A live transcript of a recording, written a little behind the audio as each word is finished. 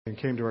and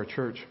came to our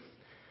church.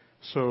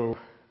 So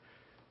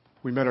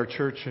we met our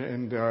church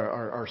and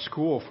our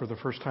school for the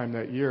first time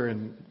that year.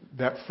 And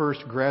that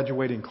first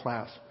graduating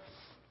class,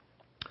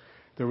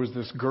 there was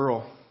this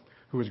girl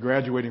who was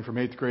graduating from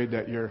 8th grade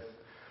that year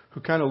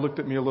who kind of looked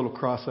at me a little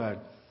cross-eyed.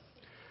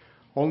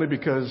 Only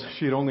because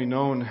she had only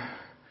known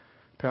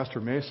Pastor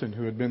Mason,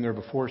 who had been there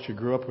before. She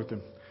grew up with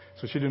him.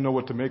 So she didn't know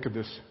what to make of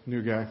this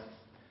new guy.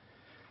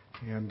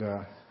 And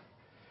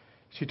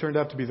she turned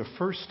out to be the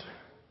first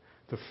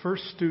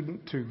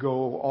student to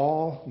go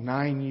all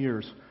 9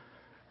 years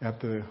at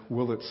the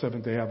Willett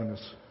Seventh-day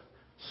Adventist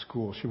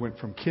School. She went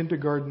from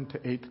kindergarten to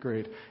 8th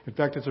grade. In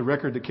fact, it's a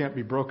record that can't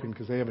be broken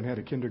because they haven't had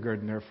a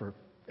kindergarten there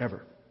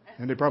forever.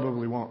 And they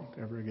probably won't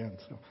ever again.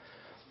 So,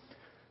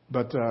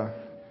 but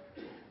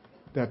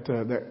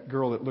that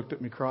girl that looked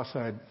at me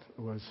cross-eyed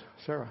was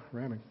Sarah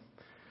Ramming.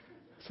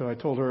 So I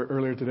told her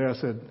earlier today, I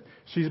said,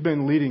 she's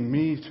been leading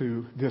me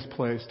to this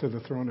place, to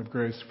the throne of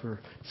grace, for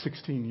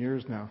 16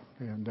 years now.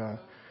 And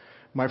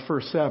my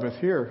first Sabbath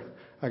here,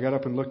 I got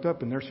up and looked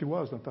up, and there she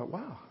was. And I thought,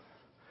 wow,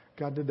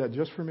 God did that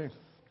just for me.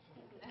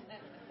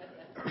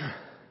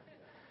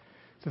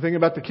 The thing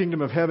about the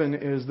kingdom of heaven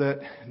is that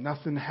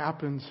nothing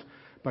happens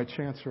by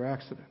chance or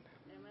accident.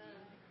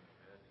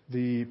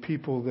 The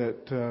people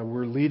that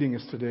were leading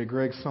us today,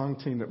 Greg's song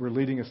team that were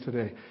leading us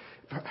today,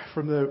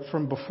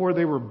 from before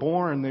they were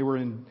born, they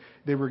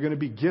were going to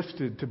be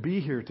gifted to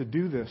be here to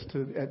do this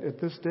at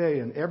this day,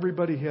 and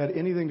everybody who had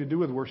anything to do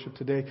with worship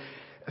today,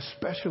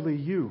 especially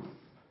you.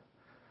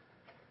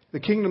 The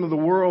kingdom of the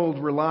world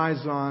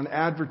relies on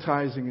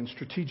advertising and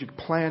strategic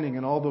planning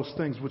and all those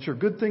things, which are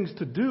good things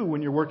to do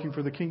when you're working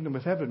for the kingdom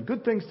of heaven.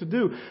 Good things to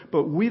do,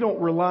 but we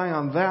don't rely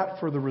on that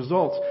for the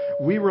results.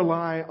 We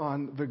rely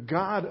on the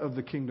God of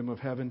the kingdom of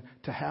heaven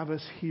to have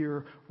us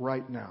here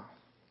right now.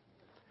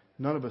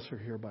 None of us are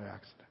here by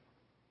accident.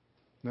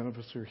 None of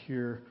us are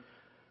here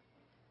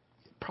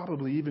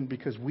probably even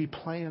because we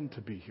plan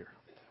to be here.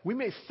 We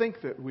may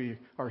think that we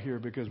are here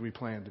because we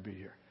plan to be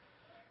here.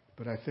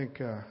 But I think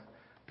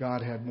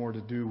God had more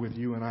to do with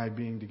you and I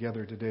being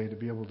together today to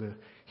be able to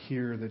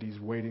hear that He's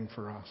waiting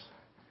for us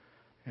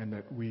and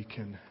that we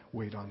can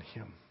wait on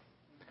Him.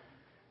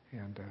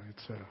 And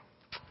it's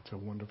a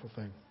wonderful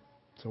thing.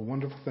 It's a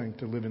wonderful thing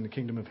to live in the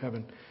kingdom of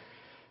heaven.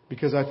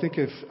 Because I think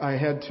if I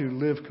had to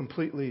live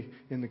completely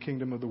in the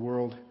kingdom of the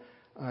world,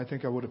 I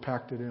think I would have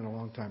packed it in a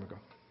long time ago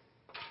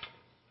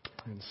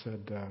and said,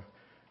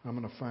 I'm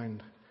going to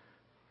find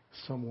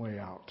some way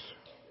out.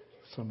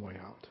 Some way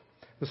out.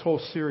 This whole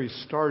series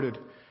started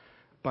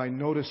by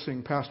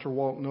Pastor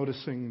Walt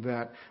noticing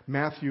that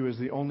Matthew is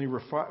the only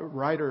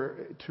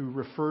writer to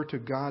refer to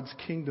God's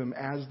kingdom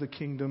as the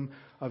kingdom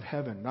of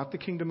heaven. Not the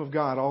kingdom of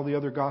God. All the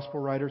other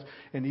gospel writers,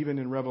 and even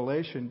in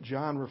Revelation,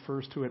 John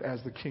refers to it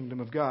as the kingdom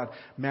of God.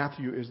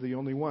 Matthew is the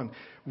only one.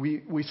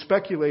 We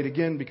speculate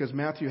again because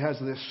Matthew has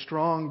this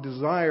strong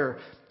desire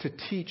to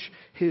teach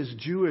his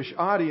Jewish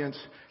audience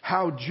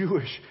how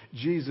Jewish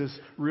Jesus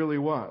really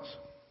was.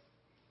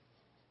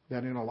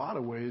 That in a lot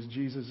of ways,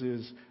 Jesus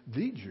is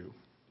the Jew.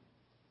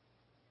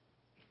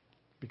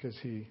 Because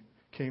He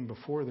came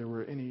before there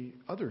were any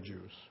other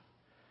Jews.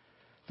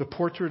 The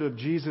portrait of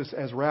Jesus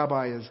as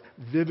rabbi is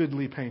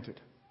vividly painted.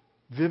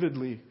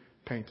 Vividly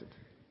painted.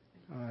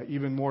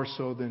 Even more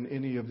so than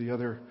any of the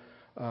other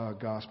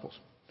Gospels.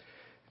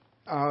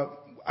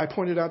 I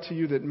pointed out to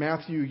you that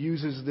Matthew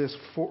uses this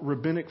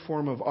rabbinic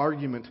form of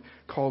argument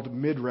called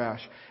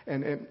midrash.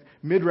 And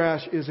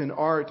midrash is an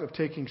art of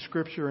taking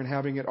Scripture and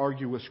having it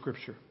argue with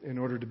Scripture in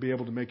order to be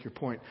able to make your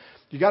point.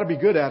 You got to be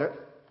good at it.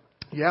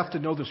 You have to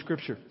know the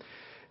Scripture.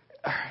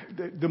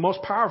 The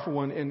most powerful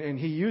one, and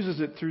he uses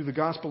it through the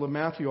Gospel of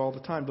Matthew all the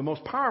time. The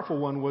most powerful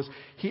one was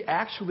he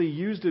actually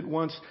used it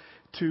once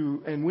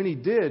and when he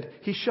did,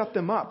 he shut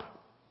them up.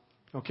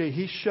 Okay,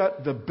 he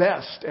shut the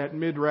best at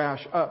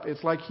midrash up.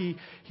 It's like he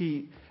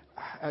became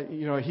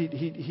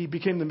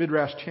the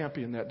midrash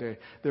champion that day.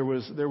 There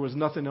was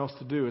nothing else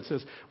to do. It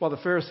says, while the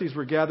Pharisees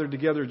were gathered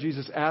together,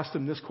 Jesus asked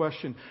them this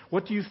question: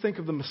 "What do you think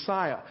of the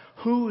Messiah?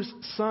 Whose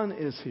son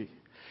is he?"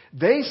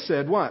 They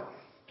said what?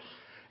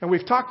 And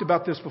we've talked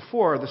about this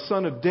before, the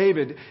son of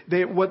David,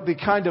 the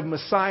kind of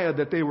Messiah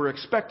that they were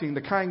expecting,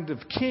 the kind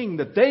of king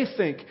that they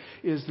think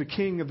is the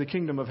king of the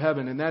kingdom of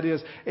heaven. And that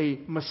is a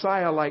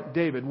Messiah like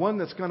David, one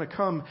that's going to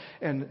come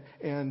and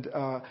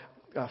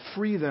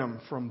free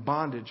them from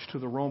bondage to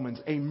the Romans,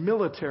 a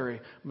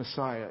military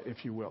Messiah,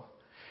 if you will.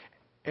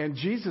 And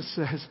Jesus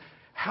says,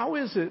 how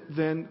is it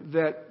then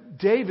that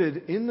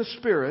David in the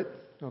Spirit,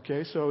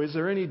 okay, so is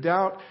there any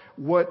doubt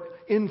what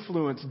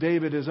influence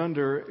David is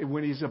under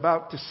when he's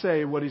about to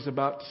say what he's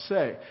about to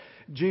say?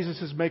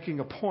 Jesus is making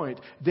a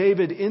point.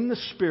 David in the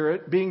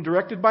Spirit, being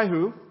directed by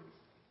who?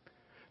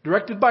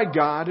 Directed by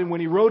God. And when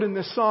he wrote in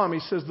this psalm, he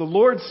says, "The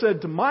Lord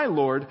said to my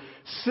Lord,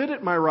 sit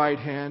at my right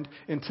hand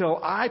until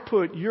I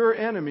put your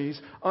enemies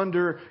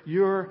under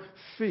your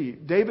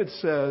feet." David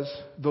says,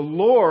 the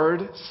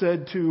Lord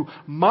said to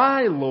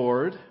my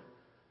Lord,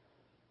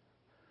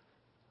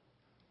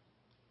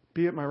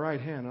 "Be at my right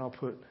hand, and I'll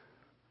put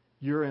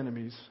your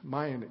enemies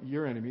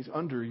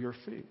under your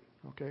feet."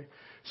 Okay?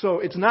 So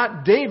it's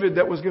not David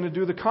that was going to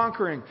do the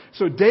conquering.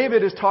 So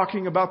David is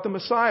talking about the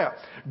Messiah.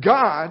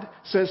 God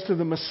says to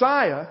the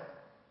Messiah,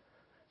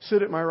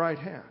 sit at my right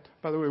hand.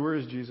 By the way, where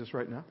is Jesus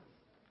right now?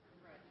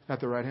 At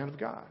the right hand of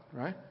God,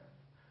 right?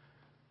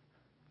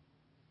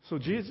 So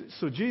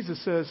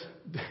Jesus says,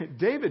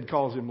 David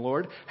calls him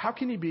Lord. How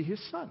can he be his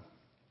son?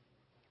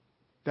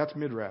 That's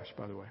Midrash,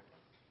 by the way.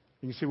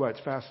 You can see why it's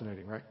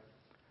fascinating, right?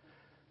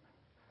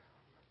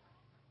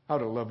 I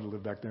would have loved to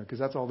live back then because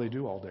that's all they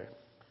do all day.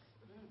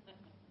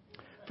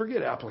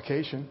 Forget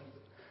application.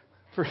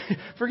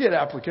 Forget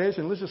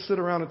application. Let's just sit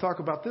around and talk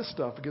about this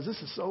stuff because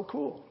this is so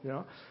cool, you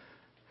know.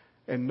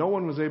 And no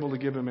one was able to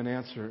give him an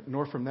answer,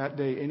 nor from that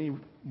day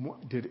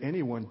did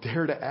anyone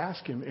dare to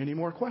ask him any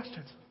more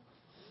questions.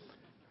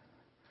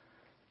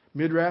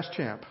 Midrash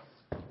champ.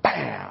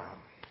 Bam!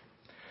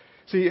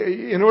 See,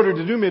 in order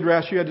to do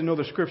Midrash, you had to know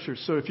the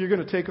Scriptures. So if you're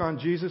going to take on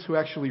Jesus, who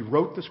actually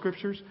wrote the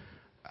Scriptures,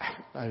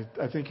 I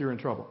think you're in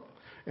trouble.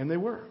 And they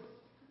were.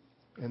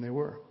 And they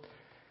were.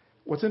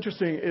 What's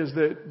interesting is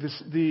that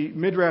the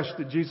Midrash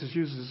that Jesus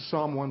uses is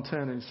Psalm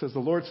 110. And he says, the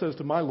Lord says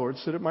to my Lord,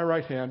 sit at my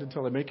right hand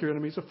until I make your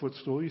enemies a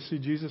footstool. You see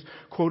Jesus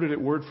quoted it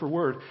word for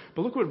word.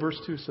 But look what verse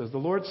 2 says. The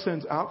Lord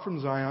sends out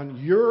from Zion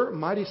your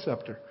mighty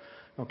scepter.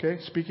 Okay,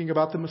 speaking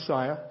about the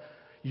Messiah.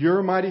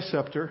 Your mighty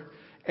scepter.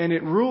 And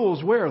it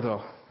rules where,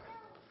 though?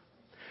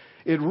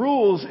 It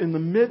rules in the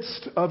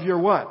midst of your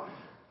what?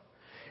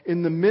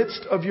 In the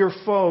midst of your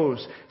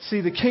foes.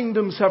 See, the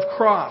kingdoms have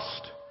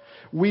crossed.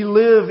 We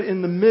live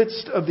in the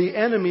midst of the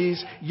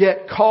enemies,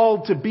 yet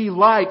called to be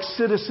like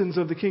citizens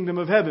of the kingdom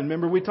of heaven.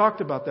 Remember, we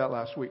talked about that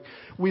last week.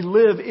 We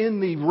live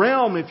in the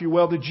realm, if you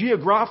will, the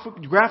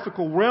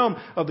geographical realm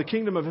of the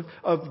kingdom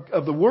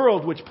of the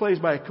world, which plays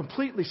by a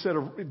completely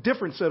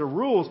different set of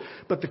rules.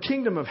 But the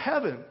kingdom of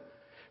heaven,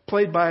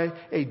 played by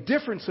a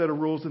different set of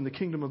rules than the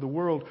kingdom of the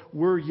world,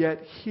 we're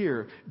yet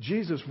here.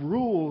 Jesus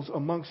rules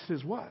amongst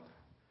his what?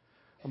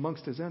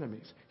 Amongst his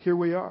enemies. Here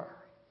we are.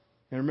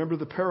 And remember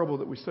the parable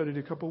that we studied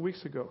a couple of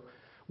weeks ago.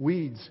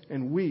 Weeds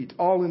and wheat,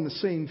 all in the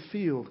same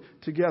field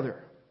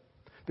together.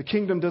 The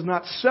kingdom does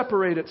not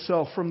separate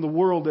itself from the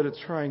world that it's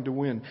trying to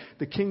win.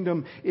 The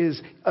kingdom is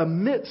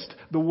amidst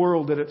the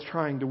world that it's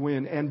trying to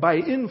win. And by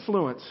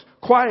influence,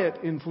 quiet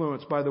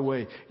influence, by the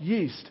way,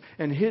 yeast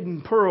and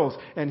hidden pearls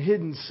and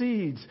hidden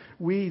seeds,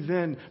 we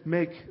then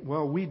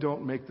we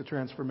don't make the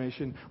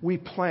transformation. We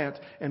plant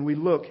and we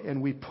look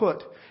and we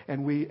put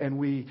and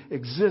we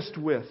exist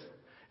with.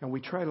 And we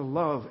try to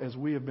love as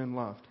we have been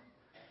loved.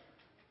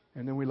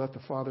 And then we let the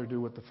Father do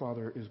what the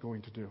Father is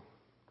going to do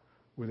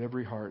with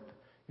every heart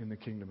in the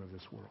kingdom of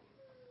this world.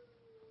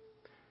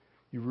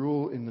 You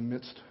rule in the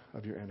midst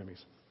of your enemies.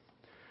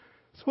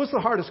 So what's the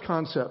hardest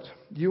concept?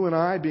 You and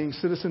I being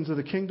citizens of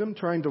the kingdom,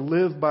 trying to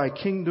live by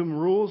kingdom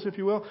rules, if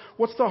you will.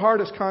 What's the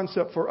hardest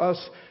concept for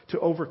us to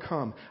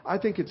overcome? I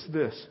think it's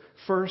this: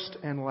 first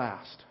and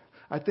last.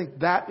 I think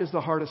that is the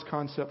hardest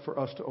concept for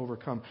us to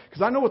overcome.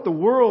 Because I know what the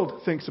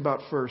world thinks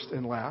about first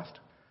and last.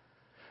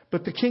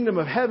 But the kingdom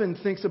of heaven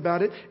thinks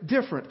about it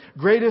different.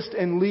 Greatest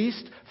and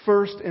least,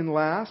 first and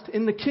last.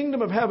 In the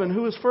kingdom of heaven,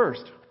 who is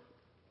first?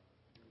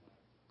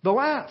 The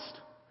last.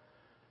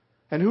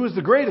 And who is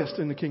the greatest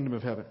in the kingdom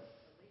of heaven?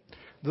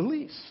 The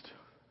least.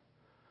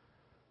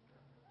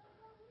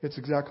 It's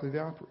exactly the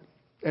opposite.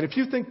 And if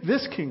you think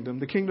this kingdom,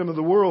 the kingdom of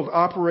the world,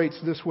 operates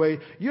this way,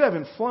 you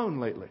haven't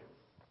flown lately.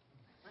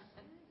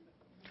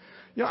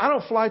 You know, I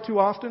don't fly too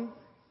often,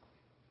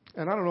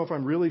 and I don't know if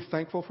I'm really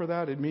thankful for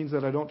that. It means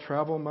that I don't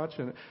travel much,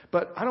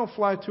 but I don't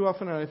fly too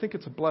often, and I think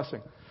it's a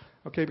blessing,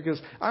 okay,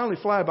 because I only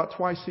fly about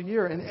twice a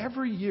year, and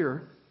every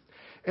year,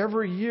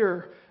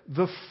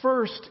 the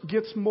first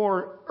gets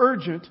more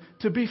urgent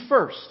to be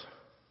first.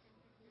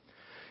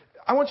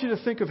 I want you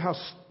to think of how,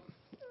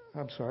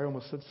 I'm sorry, I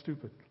almost said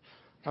stupid.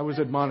 I was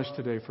admonished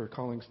today for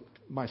calling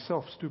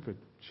myself stupid.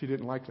 She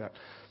didn't like that.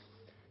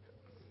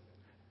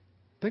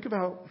 Think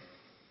about...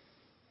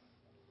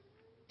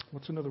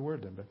 What's another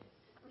word then, Ben?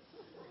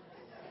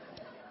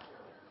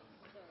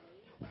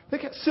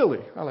 Think of silly.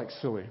 I like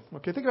silly.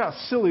 Okay, think about how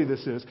silly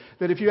this is.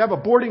 That if you have a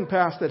boarding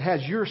pass that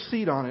has your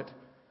seat on it,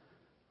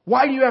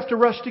 why do you have to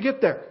rush to get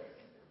there?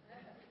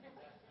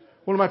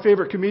 One of my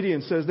favorite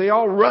comedians says, they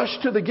all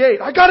rush to the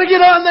gate. I got to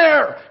get on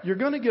there. You're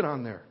going to get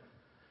on there.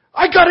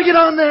 I got to get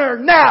on there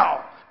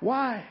now.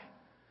 Why?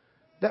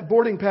 That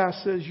boarding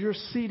pass says you're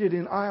seated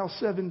in aisle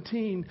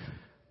 17.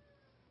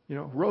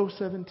 Row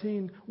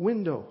 17,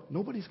 window.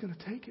 Nobody's going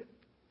to take it.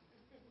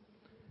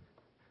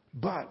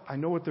 But I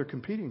know what they're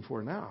competing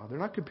for now. They're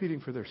not competing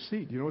for their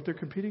seat. You know what they're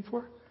competing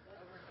for?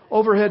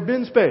 Overhead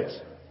bin space.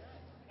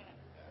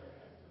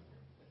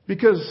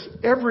 Because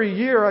every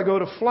year I go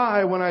to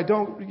fly when I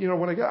don't,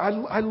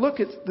 I look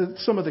at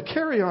some of the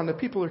carry-on that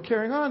people are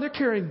carrying on. They're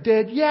carrying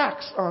dead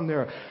yaks on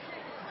there.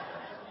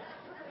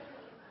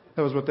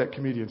 That was what that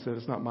comedian said.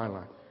 It's not my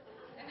line.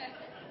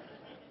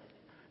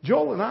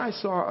 Joel and I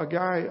saw a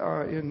guy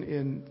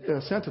in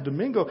Santo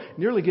Domingo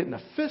nearly get in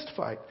a fist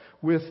fight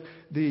with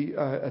the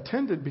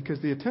attendant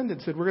because the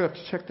attendant said, we're going to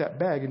have to check that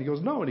bag. And he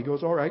goes, no. And he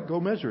goes, all right, go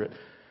measure it.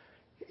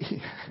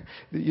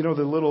 you know,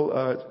 the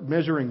little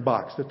measuring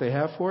box that they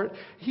have for it,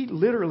 he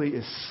literally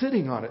is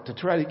sitting on it to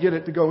try to get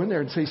it to go in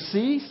there and say,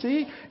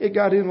 see, it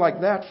got in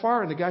like that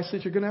far. And the guy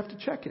says, you're going to have to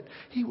check it.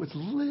 He was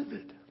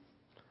livid.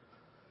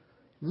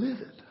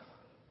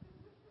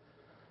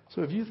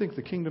 So if you think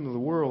the kingdom of the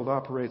world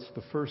operates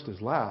the first is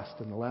last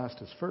and the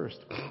last is first,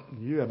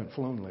 you haven't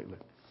flown lately.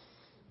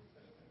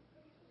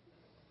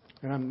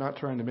 And I'm not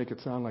trying to make it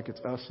sound like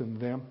it's us and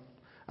them.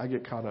 I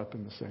get caught up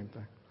in the same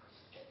thing.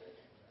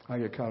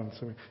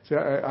 See,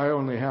 I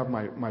only have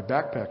my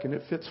backpack, and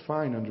it fits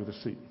fine under the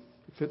seat.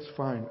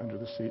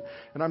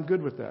 And I'm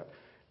good with that.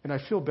 And I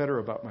feel better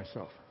about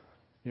myself.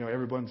 You know,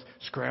 everyone's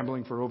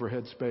scrambling for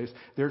overhead space.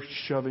 They're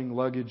shoving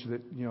luggage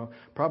that, you know,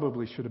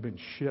 probably should have been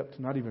shipped,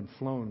 not even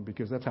flown,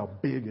 because that's how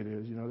big it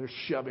is. You know, they're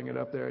shoving it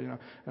up there, you know.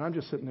 And I'm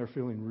just sitting there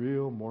feeling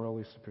real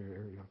morally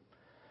superior, you know.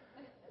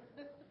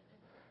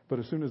 But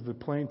as soon as the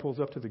plane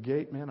pulls up to the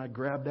gate, man, I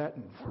grab that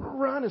and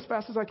run as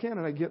fast as I can,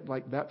 and I get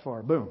like that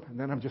far. Boom. And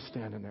then I'm just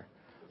standing there.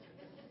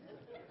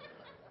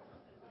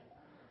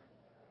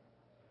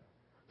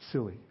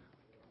 Silly.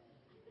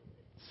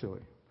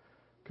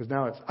 Because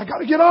now it's, I got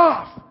to get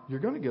off. You're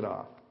going to get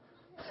off.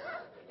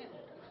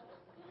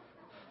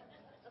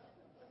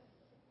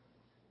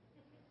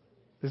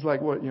 It's like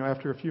what, you know,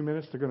 after a few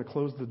minutes, they're going to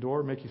close the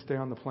door, make you stay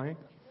on the plane.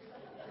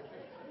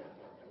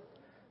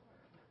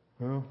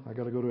 Well, I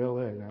got to go to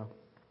L.A. now.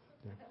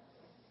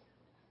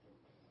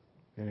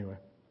 Anyway,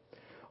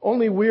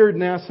 only weird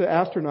NASA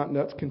astronaut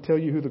nuts can tell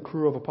you who the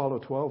crew of Apollo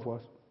 12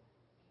 was.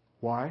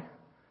 Why?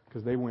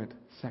 Because they went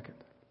second.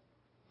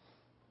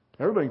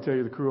 Everybody can tell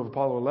you the crew of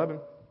Apollo 11.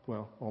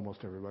 Well, almost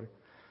everybody.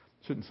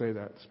 Shouldn't say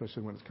that,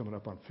 especially when it's coming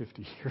up on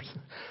 50 years.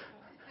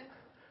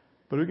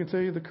 But who can tell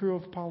you the crew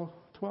of Apollo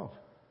 12?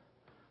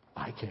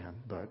 I can,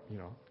 but, you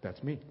know,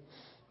 that's me.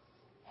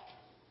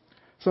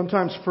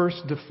 Sometimes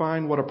first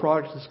define what a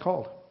product is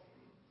called.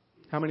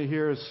 How many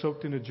here has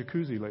soaked in a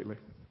jacuzzi lately?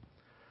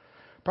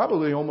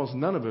 Probably almost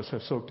none of us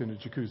have soaked in a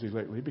jacuzzi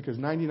lately, because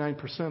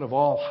 99% of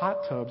all hot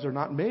tubs are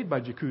not made by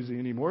Jacuzzi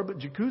anymore, but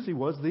Jacuzzi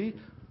was the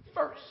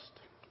first.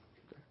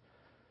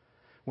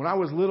 When I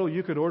was little,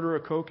 you could order a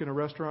Coke in a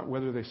restaurant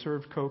whether they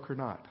served Coke or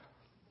not.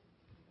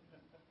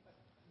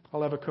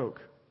 I'll have a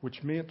Coke,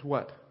 which meant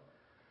what?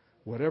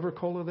 Whatever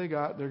cola they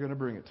got, they're going to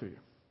bring it to you.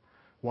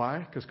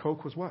 Why? Because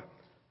Coke was what?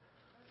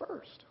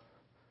 First.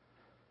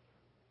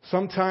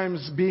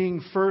 Sometimes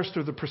being first,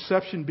 or the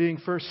perception being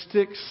first,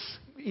 sticks,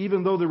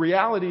 even though the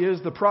reality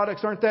is the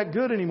products aren't that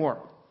good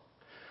anymore.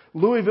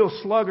 Louisville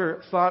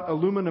Slugger thought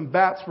aluminum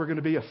bats were going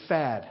to be a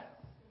fad.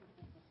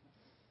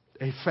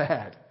 A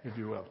fad, if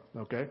you will.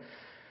 Okay?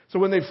 So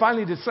when they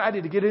finally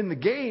decided to get in the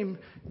game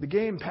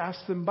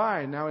passed them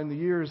by. Now in the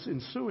years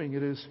ensuing,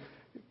 it is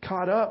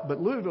caught up. But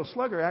Louisville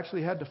Slugger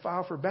actually had to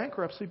file for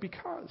bankruptcy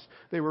because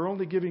they were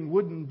only giving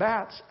wooden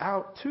bats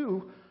out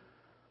to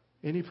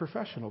any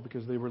professional,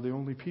 because they were the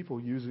only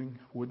people using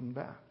wooden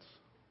bats.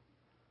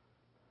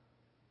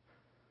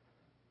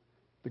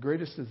 The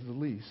greatest is the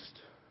least.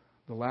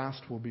 The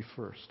last will be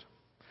first.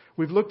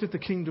 We've looked at the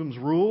kingdom's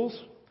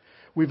rules.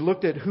 We've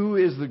looked at who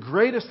is the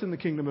greatest in the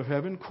kingdom of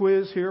heaven.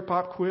 Quiz here,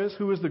 pop quiz.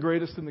 Who is the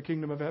greatest in the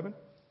kingdom of heaven?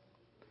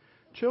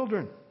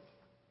 Children.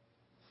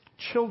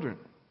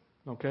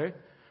 Okay?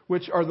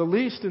 Which are the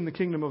least in the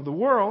kingdom of the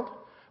world,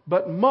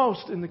 but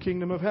most in the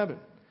kingdom of heaven.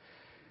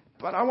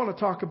 But I want to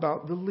talk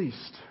about the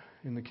least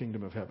in the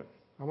kingdom of heaven.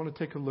 I want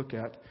to take a look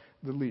at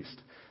the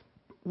least.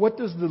 What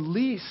does the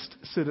least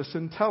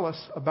citizen tell us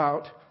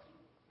about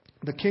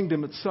the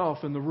kingdom itself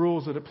and the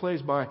rules that it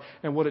plays by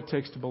and what it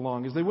takes to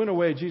belong? As they went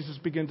away, Jesus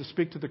began to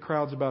speak to the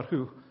crowds about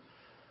who?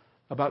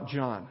 About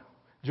John.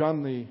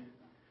 John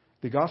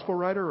the gospel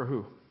writer, or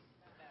who?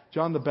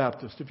 John the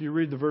Baptist. If you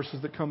read the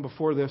verses that come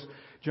before this,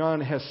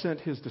 John has sent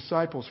his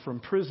disciples from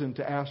prison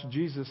to ask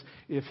Jesus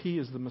if he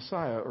is the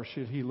Messiah or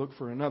should he look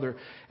for another.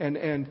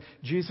 And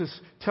Jesus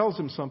tells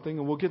him something,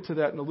 and we'll get to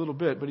that in a little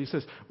bit. But he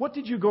says, what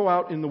did you go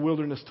out in the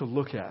wilderness to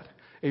look at?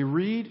 A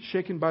reed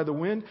shaken by the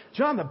wind?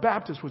 John the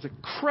Baptist was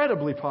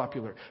incredibly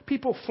popular.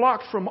 People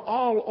flocked from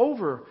all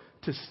over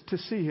to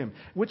see him,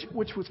 which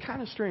was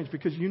kind of strange,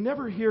 because you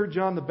never hear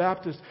John the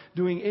Baptist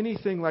doing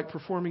anything like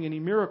performing any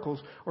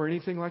miracles or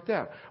anything like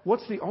that.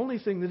 What's the only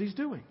thing that he's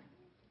doing?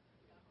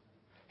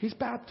 He's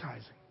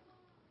baptizing.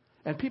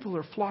 And people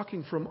are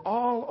flocking from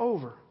all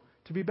over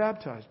to be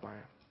baptized by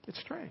him. It's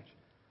strange.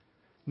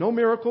 No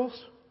miracles,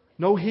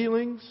 no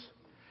healings.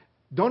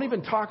 Don't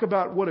even talk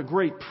about what a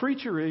great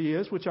preacher he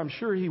is, which I'm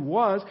sure he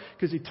was,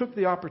 because he took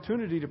the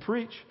opportunity to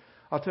preach.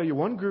 I'll tell you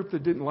one group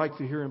that didn't like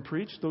to hear him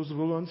preach. Those are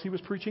the ones he was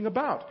preaching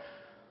about.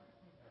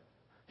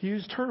 He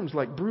used terms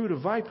like brood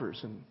of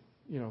vipers and,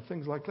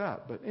 things like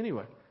that. But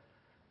anyway,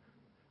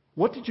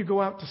 what did you go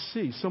out to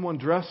see? Someone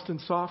dressed in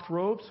soft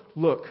robes?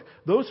 Look,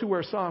 those who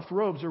wear soft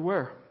robes are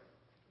where?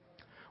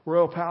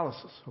 Royal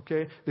palaces,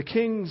 okay? The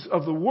kings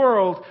of the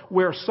world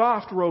wear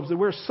soft robes. They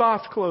wear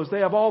soft clothes. They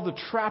have all the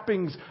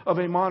trappings of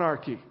a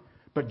monarchy.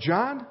 But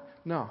John?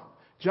 No.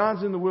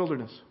 John's in the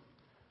wilderness.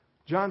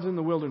 John's in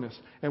the wilderness.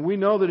 And we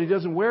know that he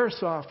doesn't wear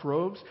soft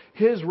robes.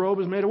 His robe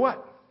is made of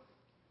what?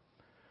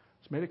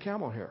 It's It's made of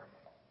camel hair.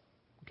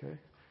 Okay?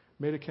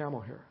 Made of camel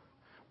hair.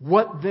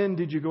 What then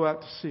did you go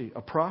out to see?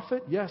 A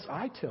prophet? Yes,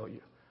 I tell you.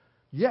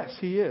 Yes,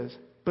 he is.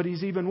 But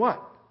he's even what?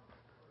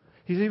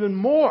 He's even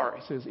more,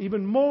 he says,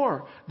 even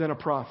more than a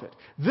prophet.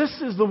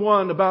 This is the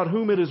one about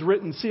whom it is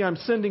written, see, I'm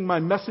sending my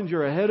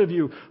messenger ahead of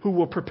you who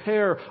will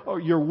prepare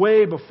your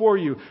way before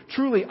you.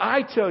 Truly,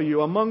 I tell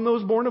you, among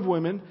those born of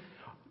women,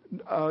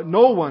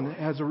 no one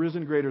has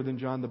arisen greater than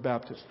John the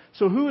Baptist.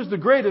 So who is the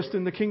greatest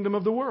in the kingdom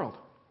of the world?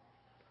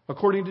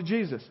 According to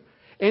Jesus.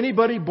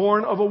 Anybody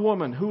born of a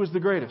woman, who is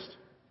the greatest?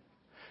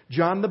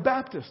 John the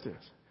Baptist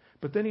is.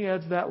 But then he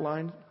adds that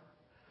line,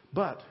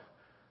 but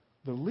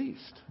the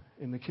least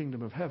in the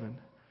kingdom of heaven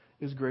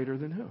is greater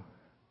than who?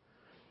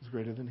 Is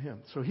greater than him.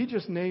 So he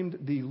just named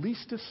the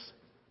leastest,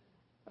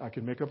 I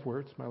can make up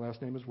words, my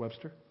last name is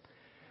Webster.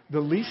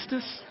 The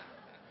leastest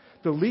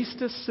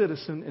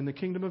citizen in the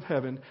kingdom of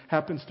heaven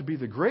happens to be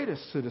the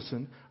greatest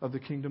citizen of the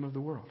kingdom of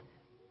the world.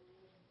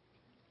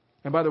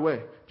 And by the way,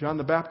 John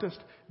the Baptist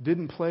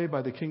didn't play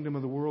by the kingdom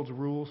of the world's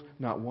rules,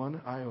 not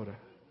one iota.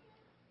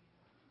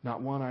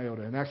 Not one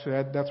iota. And actually,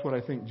 that's what I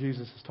think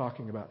Jesus is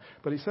talking about.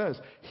 But he says,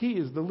 he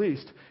is the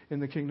least in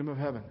the kingdom of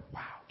heaven.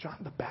 Wow, John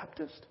the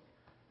Baptist?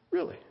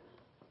 Really?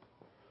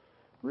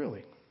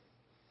 Really?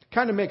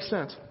 Kind of makes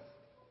sense.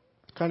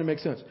 Kind of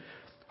makes sense.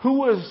 Who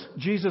was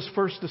Jesus'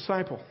 first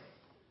disciple?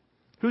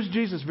 Who's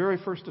Jesus' very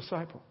first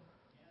disciple?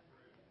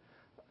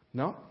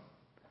 No?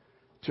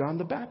 John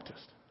the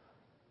Baptist.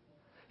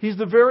 He's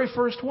the very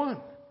first one.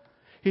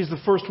 He's the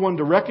first one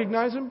to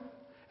recognize him.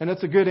 And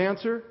that's a good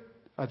answer.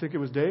 I think it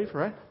was Dave,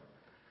 right?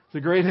 It's a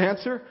great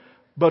answer.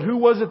 But who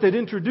was it that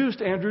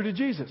introduced Andrew to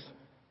Jesus?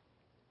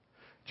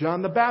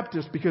 John the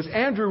Baptist, because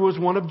Andrew was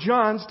one of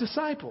John's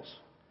disciples.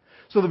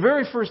 So the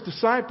very first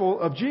disciple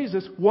of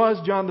Jesus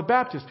was John the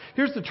Baptist.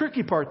 Here's the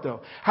tricky part,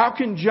 though. How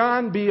can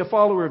John be a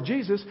follower of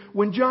Jesus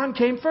when John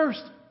came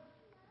first?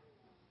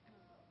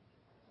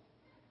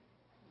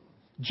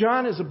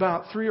 John is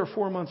about 3 or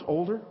 4 months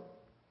older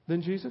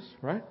than Jesus,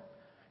 right?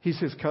 He's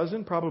his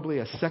cousin, probably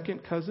a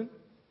second cousin.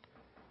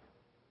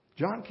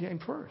 John came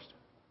first.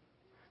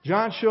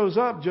 John shows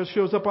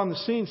up on the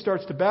scene,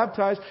 starts to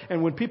baptize,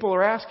 and when people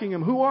are asking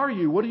him, who are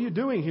you? What are you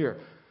doing here?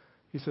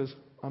 He says,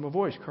 I'm a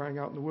voice crying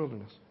out in the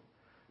wilderness.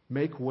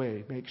 Make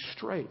way, make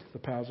straight the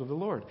paths of the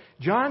Lord.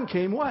 John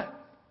came what?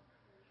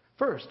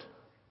 First.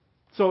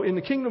 So in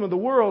the kingdom of the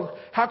world,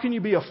 how can you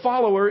be a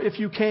follower if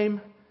you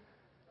came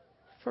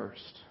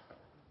first?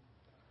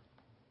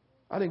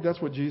 I think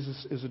that's what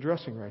Jesus is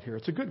addressing right here.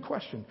 It's a good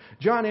question.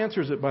 John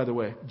answers it, by the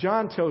way.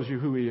 John tells you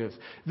who he is.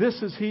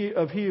 This is he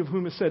of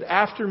whom is said,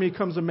 after me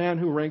comes a man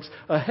who ranks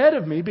ahead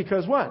of me,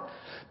 because what?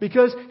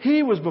 Because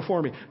he was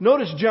before me.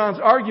 Notice John's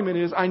argument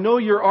is, I know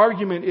your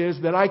argument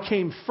is that I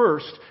came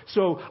first,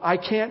 so I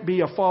can't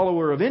be a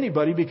follower of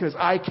anybody because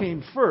I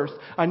came first.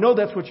 I know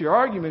that's what your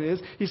argument is.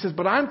 He says,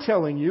 but I'm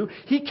telling you,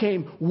 he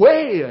came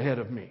way ahead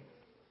of me.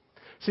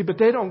 See, but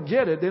they don't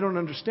get it. They don't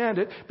understand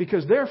it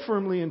because they're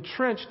firmly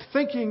entrenched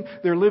thinking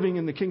they're living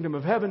in the kingdom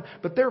of heaven,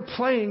 but they're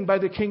playing by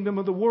the kingdom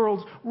of the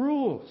world's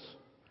rules.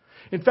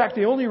 In fact,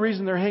 the only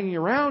reason they're hanging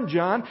around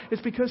John is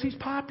because he's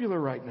popular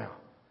right now.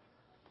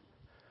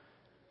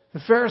 The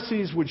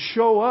Pharisees would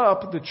show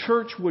up, the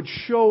church would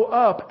show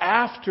up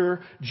after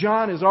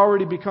John has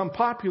already become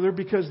popular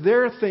because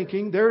they're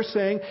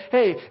saying,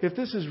 hey, if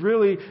this is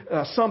really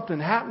something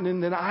happening,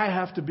 then I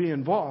have to be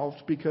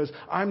involved because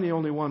I'm the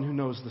only one who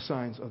knows the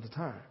signs of the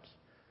times.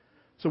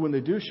 So when they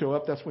do show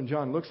up, that's when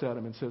John looks at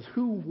them and says,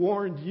 who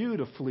warned you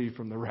to flee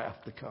from the wrath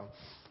to come?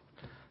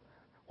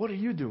 What are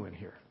you doing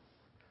here?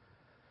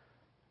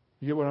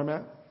 You get what I'm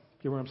at?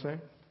 Get what I'm saying?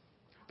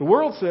 The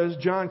world says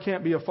John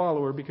can't be a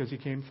follower because he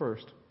came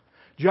first.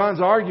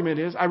 John's argument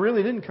is, I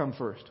really didn't come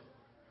first.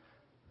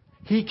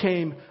 He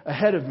came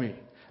ahead of me.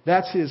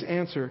 That's his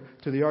answer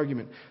to the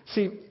argument.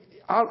 See,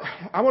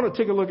 I want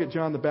to take a look at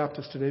John the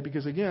Baptist today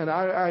because, again,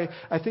 I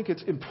think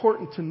it's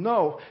important to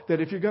know that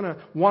if you're going to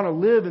want to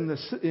live in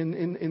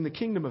the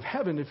kingdom of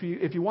heaven,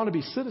 if you want to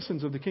be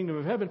citizens of the kingdom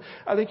of heaven,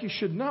 I think you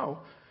should know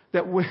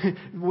that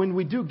when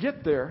we do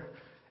get there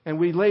and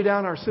we lay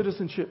down our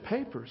citizenship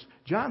papers,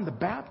 John the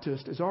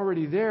Baptist is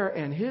already there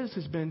and his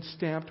has been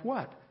stamped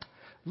what?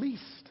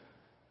 Least.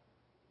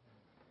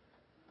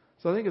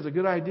 So I think it's a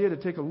good idea to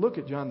take a look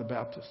at John the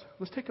Baptist.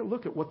 Let's take a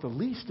look at what the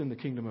least in the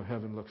kingdom of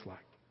heaven looks like.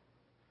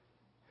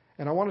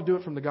 And I want to do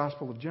it from the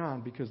Gospel of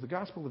John because the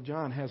Gospel of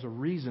John has a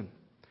reason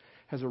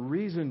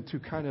to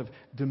kind of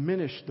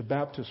diminish the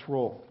Baptist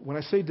role. When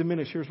I say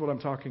diminish, here's what I'm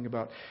talking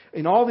about.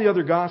 In all the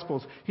other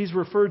Gospels, he's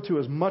referred to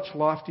as much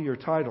loftier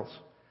titles.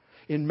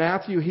 In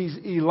Matthew, he's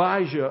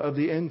Elijah of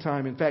the end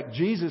time. In fact,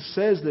 Jesus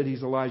says that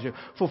he's Elijah,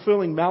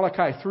 fulfilling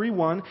Malachi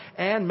 3:1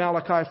 and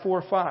Malachi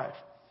 4:5.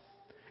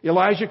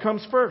 Elijah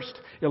comes first.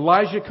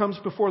 Elijah comes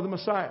before the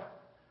Messiah.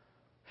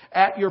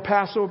 At your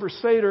Passover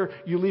Seder,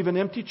 you leave an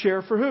empty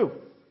chair for who?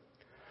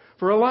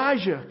 For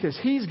Elijah, because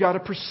he's got to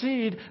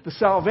precede the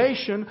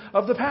salvation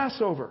of the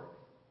Passover.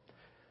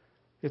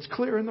 It's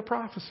clear in the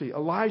prophecy.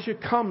 Elijah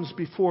comes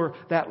before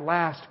that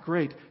last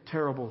great,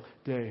 terrible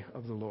day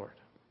of the Lord.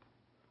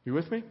 You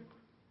with me?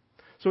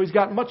 So he's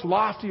got much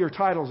loftier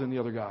titles in the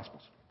other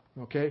Gospels.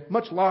 Okay?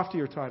 Much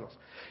loftier titles.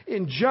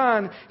 In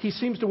John, he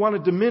seems to want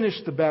to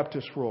diminish the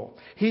Baptist role.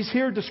 He's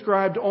here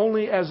described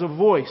only as a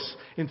voice.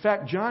 In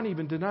fact, John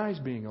even denies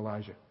being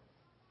Elijah.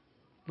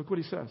 Look what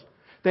he says.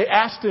 They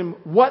asked him,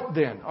 "What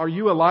then? Are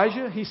you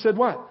Elijah?" He said,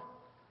 "What?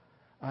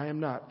 I am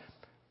not."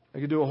 I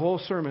could do a whole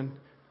sermon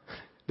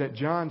that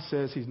John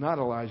says he's not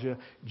Elijah.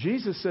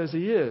 Jesus says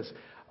he is.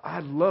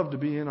 I'd love to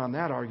be in on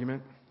that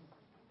argument.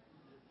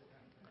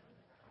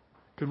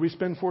 Could we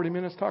spend 40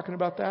 minutes talking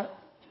about that?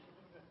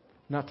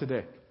 Not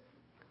today.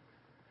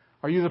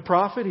 Are you the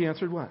prophet? He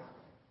answered, what?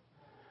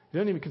 He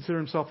doesn't even consider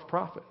himself a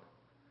prophet.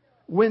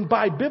 When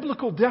by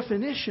biblical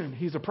definition,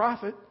 he's a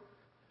prophet.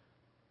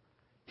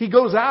 He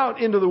goes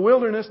out into the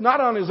wilderness, not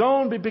on his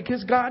own, but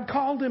because God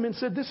called him and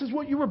said, "This is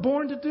what you were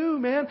born to do,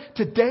 man.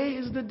 Today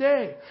is the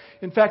day."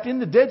 In fact, in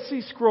the Dead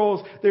Sea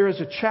Scrolls, there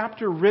is a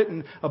chapter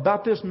written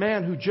about this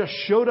man who just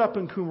showed up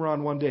in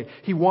Qumran one day.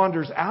 He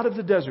wanders out of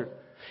the desert.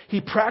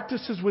 He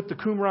practices with the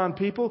Qumran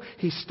people.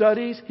 He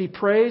studies. He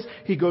prays.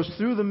 He goes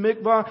through the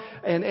mikvah.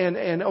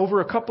 And over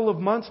a couple of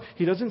months,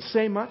 he doesn't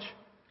say much.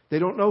 They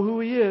don't know who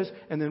he is.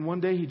 And then one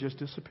day he just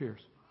disappears.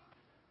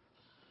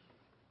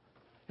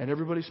 And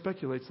everybody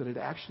speculates that it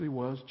actually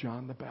was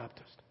John the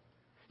Baptist.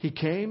 He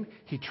came,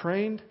 he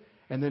trained,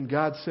 and then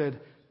God said,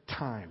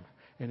 "Time."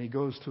 And he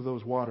goes to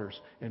those waters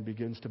and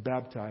begins to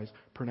baptize,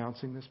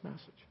 pronouncing this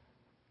message.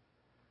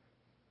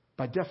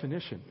 By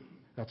definition,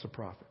 that's a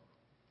prophet.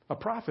 A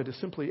prophet is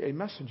simply a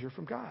messenger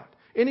from God.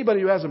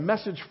 Anybody who has a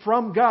message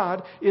from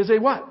God is a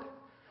what?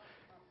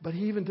 But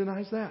he even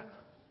denies that.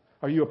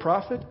 Are you a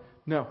prophet?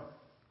 No.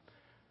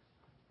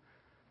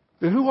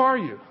 Then who are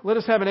you? Let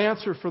us have an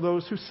answer for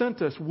those who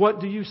sent us. What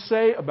do you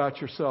say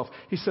about yourself?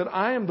 He said,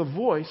 "I am the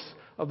voice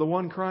of the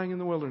one crying in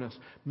the wilderness.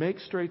 Make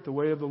straight the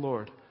way of the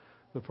Lord."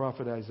 The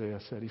prophet Isaiah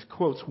said. He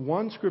quotes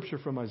one scripture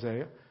from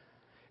Isaiah.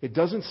 It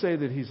doesn't say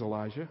that he's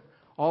Elijah.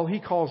 All he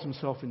calls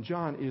himself in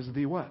John is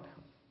the what?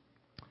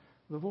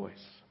 The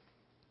voice.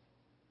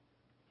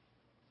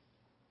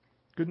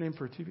 Good name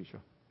for a TV show.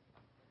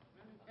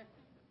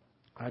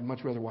 I'd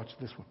much rather watch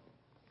this one.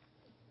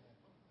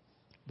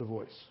 The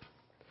voice.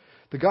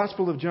 The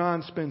Gospel of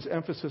John spends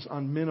emphasis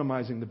on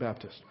minimizing the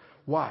Baptist.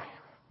 Why?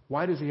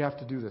 Why does he have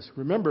to do this?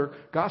 Remember,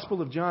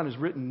 Gospel of John is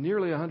written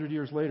nearly 100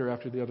 years later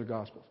after the other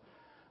Gospels.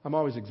 I'm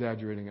always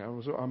exaggerating.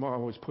 I'm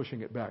always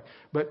pushing it back.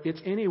 But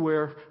it's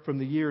anywhere from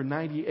the year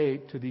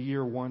 98 to the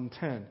year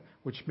 110,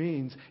 which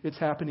means it's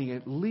happening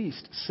at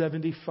least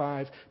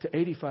 75 to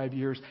 85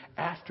 years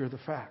after the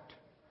fact.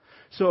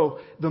 So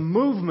the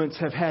movements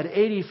have had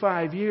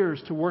 85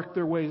 years to work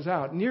their ways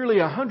out. Nearly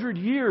 100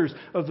 years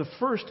of the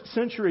first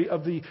century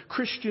of the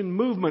Christian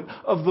movement,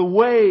 of the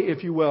way,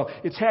 if you will.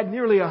 It's had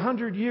nearly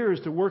 100 years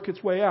to work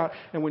its way out.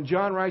 And when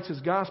John writes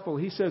his gospel,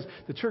 he says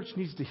the church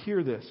needs to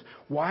hear this.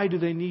 Why do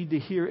they need to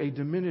hear a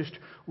diminished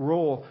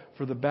role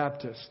for the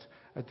Baptist?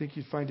 I think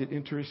you'd find it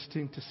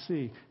interesting to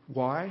see.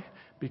 Why?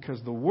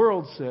 Because the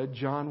world said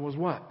John was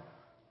what?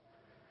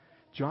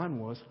 John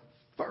was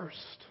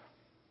first.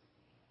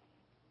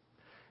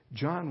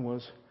 John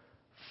was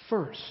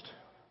first.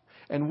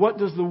 And what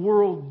does the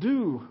world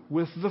do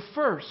with the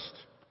first?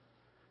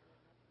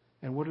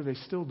 And what are they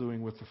still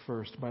doing with the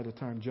first by the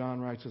time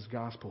John writes his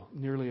gospel,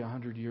 nearly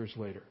 100 years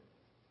later?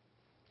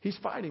 He's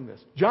fighting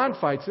this. John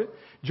fights it.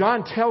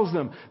 John tells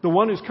them, the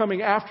one who's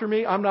coming after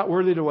me, I'm not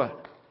worthy to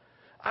what?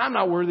 I'm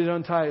not worthy to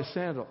untie his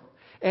sandal.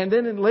 And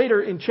then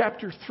later in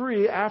chapter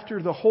 3,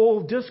 after the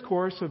whole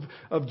discourse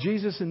of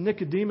Jesus and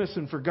Nicodemus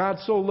and for God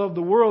so loved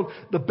the world,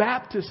 the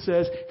Baptist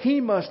says,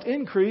 he must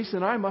increase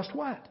and I must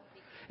what?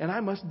 And I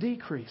must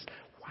decrease.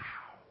 Wow.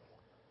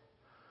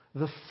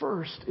 The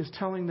first is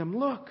telling them,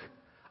 look,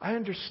 I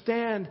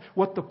understand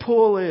what the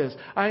pull is.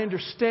 I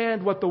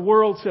understand what the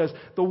world says.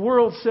 The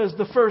world says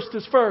the first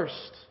is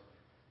first.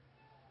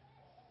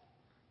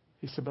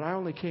 He said, but I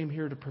only came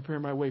here to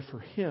prepare my way for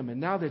him. And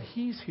now that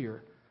he's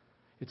here,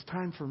 it's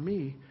time for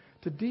me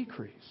to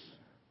decrease.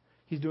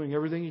 He's doing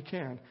everything he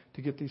can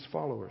to get these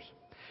followers.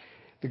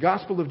 The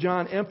Gospel of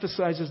John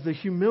emphasizes the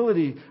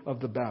humility of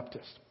the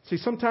Baptist. See,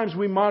 sometimes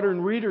we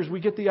modern readers, we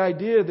get the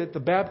idea that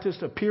the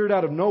Baptist appeared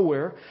out of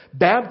nowhere,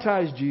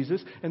 baptized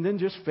Jesus, and then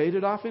just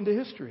faded off into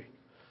history.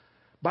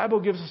 The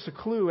Bible gives us a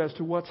clue as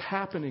to what's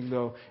happening,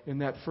 though, in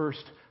that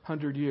first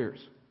 100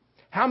 years.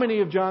 How many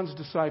of John's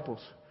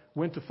disciples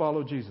went to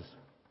follow Jesus?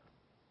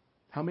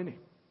 How many?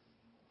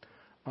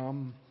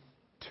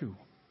 2.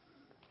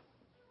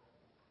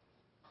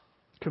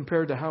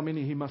 Compared to how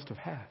many he must have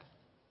had.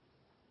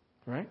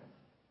 Right?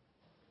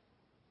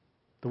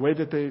 The way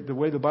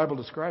the Bible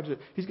describes it,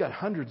 he's got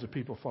hundreds of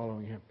people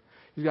following him.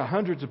 He's got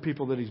hundreds of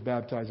people that he's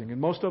baptizing.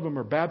 And most of them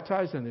are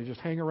baptized and they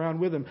just hang around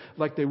with him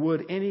like they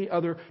would any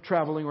other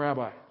traveling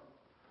rabbi.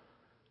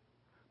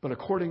 But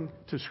according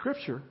to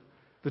Scripture,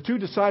 the 2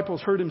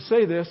 disciples heard him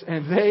say this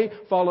and they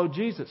followed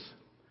Jesus.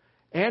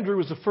 Andrew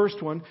was the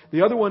first one.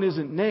 The other one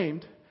isn't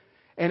named.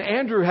 And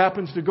Andrew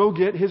happens to go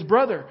get his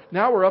brother.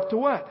 Now we're up to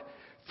what?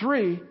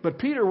 3. But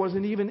Peter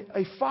wasn't even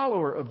a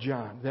follower of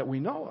John that we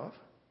know of.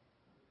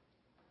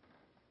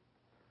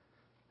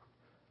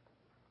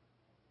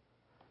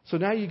 So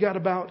now you got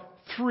about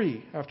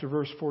 3 after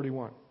verse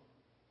 41.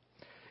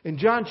 In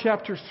John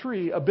chapter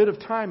 3, a bit of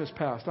time has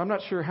passed. I'm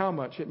not sure how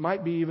much. It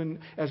might be even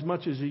as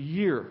much as a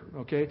year.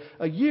 Okay,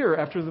 a year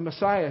after the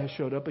Messiah has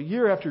showed up. A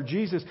year after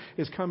Jesus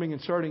is coming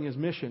and starting His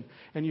mission.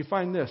 And you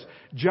find this.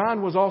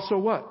 John was also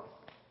what?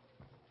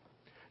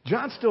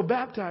 John's still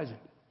baptizing.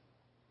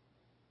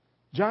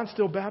 John's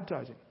still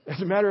baptizing.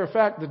 As a matter of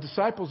fact, the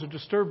disciples are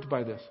disturbed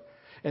by this.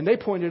 And they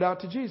point it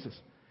out to Jesus.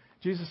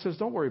 Jesus says,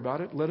 don't worry about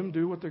it. Let them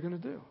do what they're going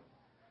to do.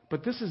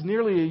 But this is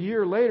nearly a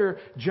year later.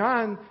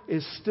 John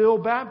is still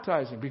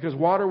baptizing because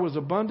water was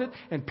abundant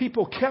and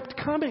people kept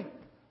coming.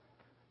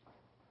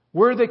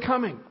 Where are they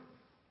coming?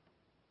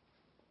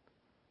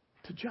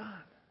 To John.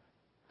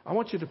 I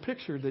want you to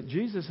picture that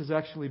Jesus is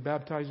actually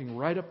baptizing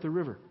right up the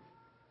river.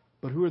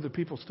 But who are the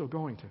people still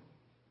going to? Do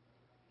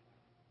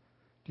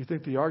you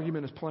think the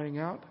argument is playing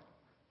out?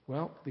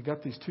 Well, they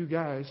got these 2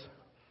 guys.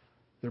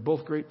 They're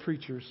both great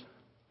preachers.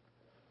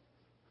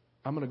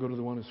 I'm going to go to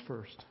the one who's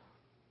first.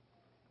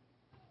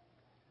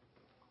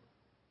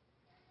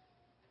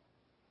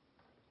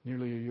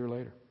 Nearly a year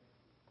later.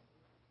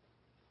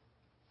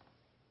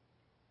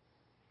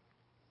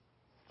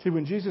 See,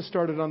 when Jesus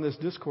started on this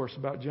discourse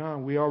about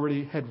John, we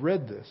already had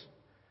read this.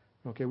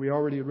 Okay, we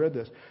already had read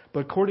this. But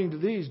according to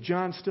these,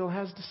 John still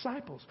has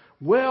disciples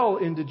well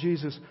into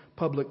Jesus'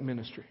 public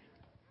ministry.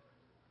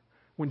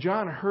 When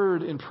John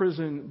heard in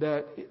prison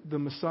that the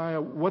Messiah,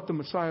 what the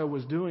Messiah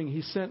was doing,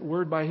 he sent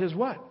word by his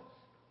what?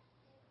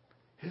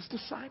 His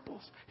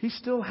disciples. He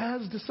still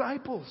has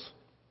disciples.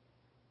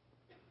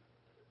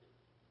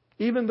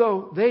 Even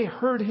though they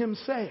heard him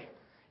say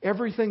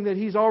everything that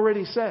he's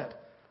already said.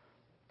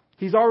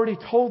 He's already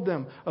told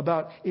them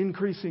about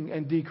increasing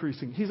and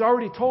decreasing. He's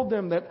already told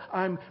them that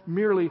I'm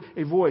merely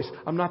a voice.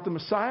 I'm not the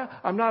Messiah.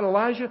 I'm not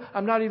Elijah.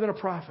 I'm not even a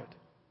prophet.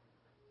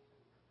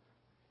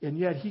 And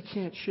yet he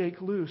can't shake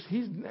loose.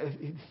 He's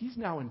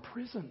now in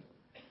prison.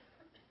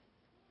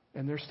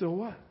 And they're still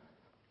what?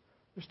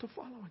 They're still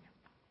following him.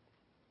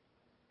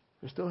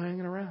 They're still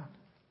hanging around.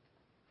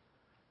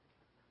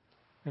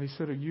 And he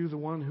said, are you the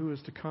one who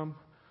is to come,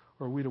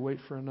 or are we to wait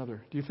for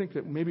another? Do you think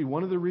that maybe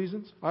one of the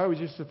reasons? I always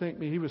used to think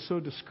he was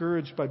so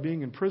discouraged by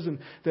being in prison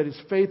that his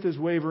faith is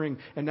wavering,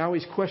 and now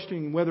he's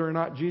questioning whether or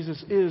not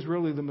Jesus is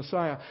really the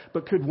Messiah.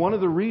 But could one of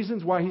the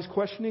reasons why he's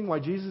questioning why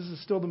Jesus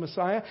is still the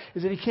Messiah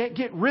is that he can't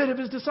get rid of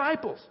his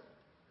disciples?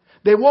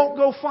 They won't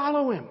go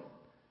follow him.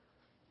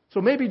 So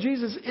maybe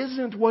Jesus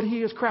isn't what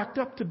he is cracked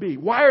up to be.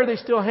 Why are they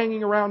still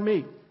hanging around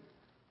me?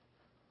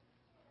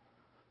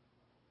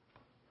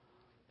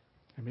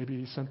 And maybe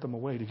he sent them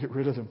away to get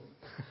rid of them.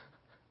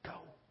 Go.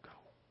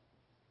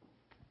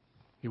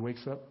 He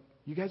wakes up.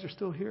 You guys are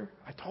still here?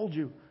 I told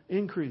you.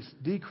 Increase,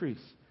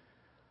 decrease.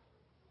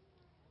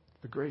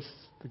 The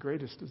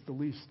greatest is the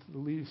least. The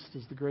least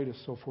is the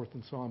greatest, so forth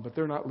and so on. But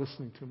they're not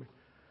listening to me.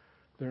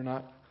 They're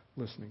not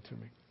listening to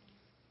me.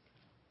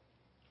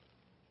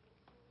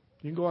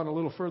 You can go on a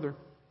little further.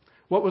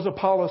 What was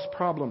Apollos'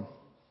 problem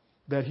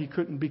that he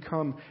couldn't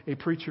become a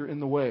preacher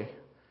in the way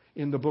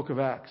in the book of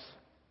Acts?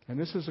 And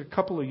this is a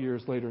couple of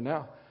years later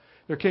now.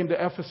 There came to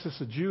Ephesus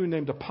a Jew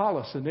named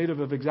Apollos, a native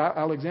of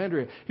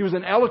Alexandria. He was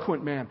an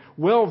eloquent man,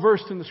 well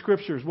versed in the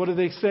Scriptures. What are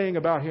they saying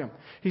about him?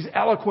 He's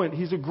eloquent.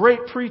 He's a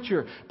great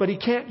preacher, but he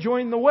can't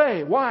join the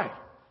way. Why?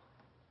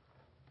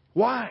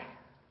 Why?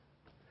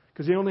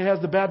 Because he only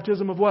has the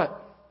baptism of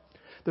what?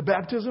 The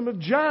baptism of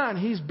John.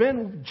 He's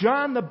been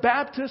John the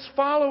Baptist's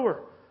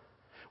follower.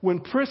 When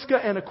Prisca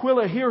and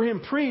Aquila hear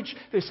him preach,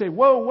 they say,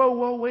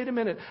 whoa, wait a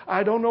minute.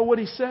 I don't know what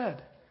he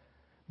said.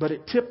 But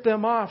it tipped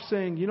them off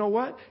saying, you know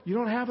what? You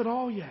don't have it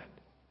all yet.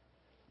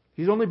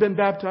 He's only been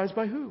baptized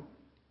by who?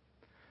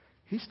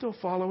 He's still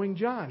following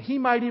John. He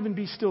might even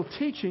be still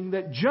teaching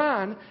that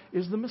John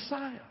is the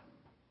Messiah.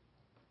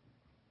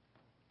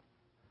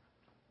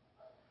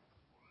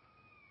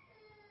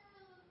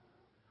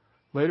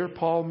 Later,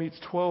 Paul meets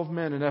 12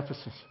 men in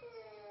Ephesus.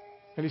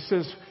 And he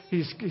says,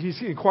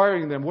 he's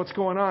inquiring them, what's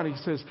going on?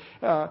 He says,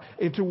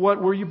 into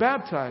what were you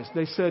baptized?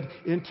 They said,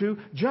 into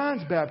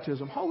John's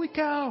baptism. Holy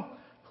cow!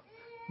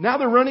 Now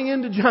they're running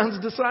into John's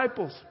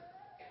disciples.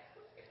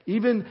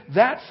 Even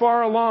that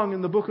far along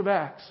in the book of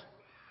Acts,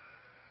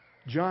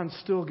 John's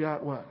still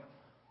got what?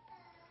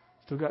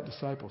 Still got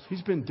disciples.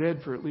 He's been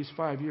dead for at least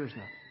 5 years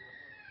now.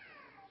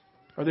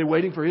 Are they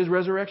waiting for his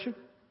resurrection?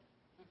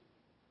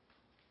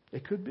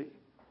 It could be.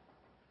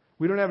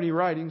 We don't have any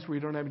writings, we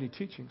don't have any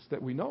teachings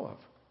that we know of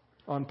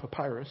on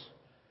papyrus.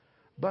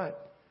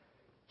 But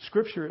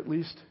Scripture at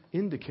least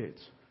indicates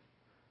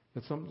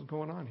that something's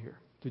going on here.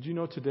 Did you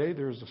know today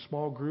there's a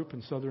small group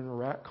in southern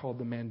Iraq called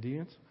the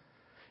Mandeans?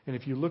 And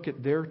if you look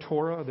at their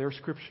Torah, their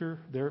Scripture,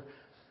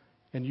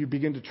 and you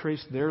begin to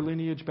trace their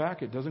lineage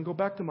back, it doesn't go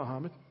back to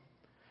Muhammad.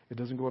 It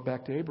doesn't go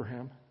back to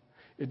Abraham.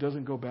 It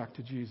doesn't go back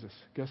to Jesus.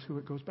 Guess who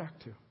it goes back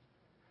to?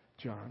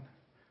 John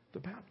the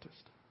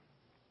Baptist.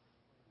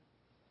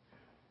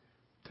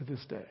 To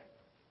this day.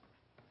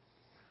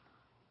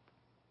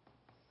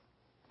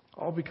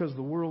 All because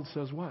the world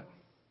says what?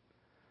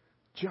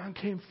 John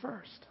came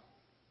first.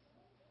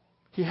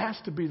 He has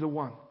to be the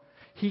one.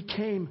 He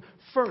came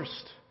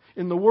first.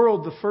 In the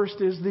world, the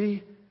first is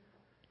the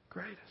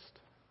greatest.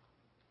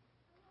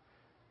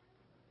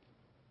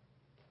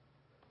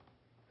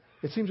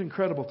 It seems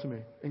incredible to me.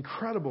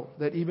 Incredible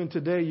that even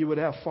today you would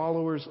have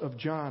followers of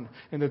John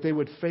and that they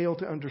would fail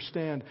to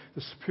understand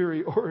the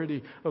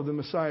superiority of the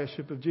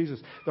Messiahship of Jesus.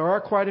 There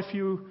are quite a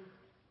few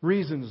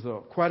reasons,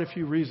 though. Quite a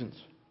few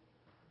reasons.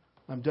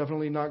 I'm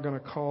definitely not going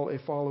to call a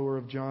follower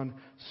of John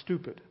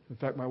stupid. In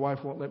fact, my wife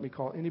won't let me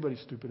call anybody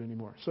stupid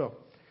anymore.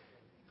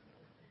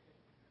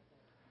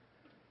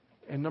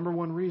 And number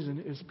one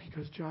reason is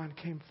because John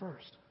came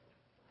first.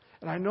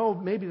 And I know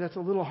maybe that's a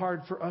little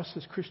hard for us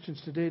as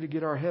Christians today to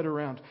get our head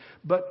around.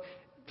 But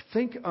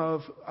think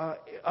of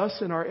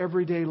us in our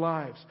everyday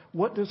lives.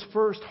 What does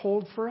first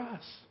hold for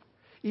us?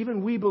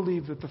 Even we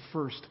believe that the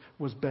first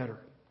was better,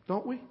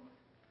 don't we?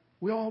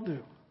 We all do.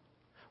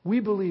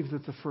 We believe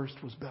that the first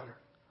was better.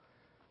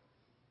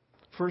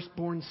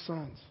 Firstborn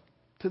sons.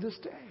 To this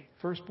day,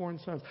 firstborn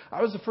sons.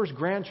 I was the first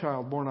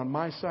grandchild born on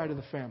my side of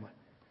the family.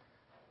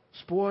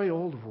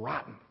 Spoiled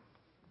rotten.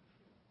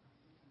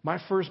 My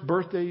first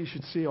birthday, you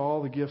should see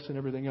all the gifts and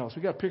everything else.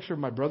 We got a picture of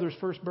my brother's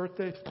first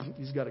birthday.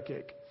 He's got a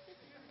cake.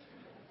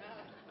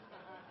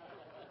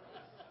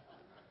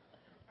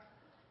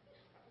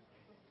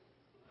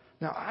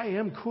 Now, I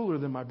am cooler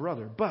than my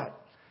brother, but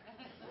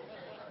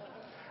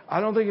I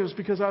don't think it was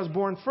because I was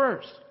born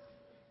first.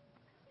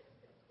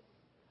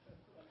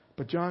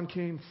 But John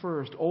came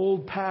first.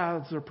 Old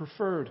paths are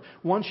preferred.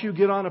 Once you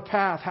get on a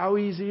path, how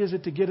easy is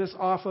it to get us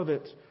off of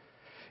it?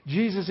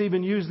 Jesus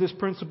even used this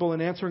principle in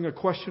answering a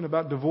question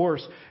about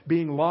divorce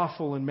being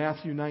lawful in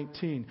Matthew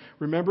 19.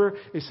 Remember,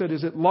 he said,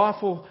 is it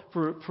lawful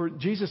for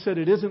Jesus said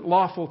it isn't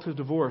lawful to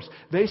divorce.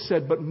 They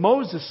said, but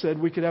Moses said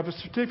we could have a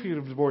certificate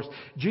of divorce.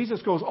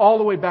 Jesus goes all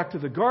the way back to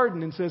the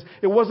garden and says,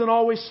 it wasn't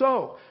always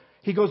so.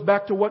 He goes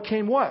back to what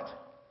came what?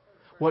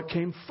 What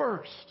came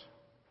first?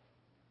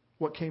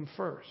 What came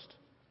first?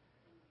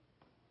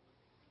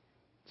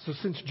 So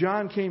since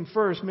John came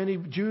first, many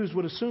Jews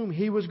would assume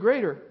he was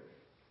greater.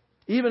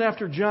 Even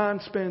after John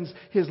spends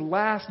his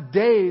last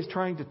days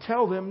trying to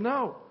tell them,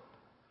 no,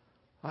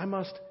 I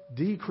must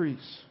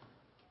decrease.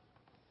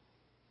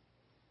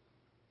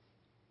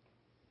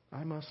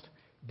 I must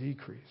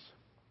decrease.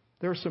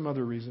 There are some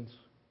other reasons.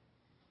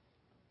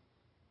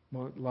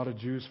 Well, a lot of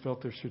Jews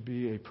felt there should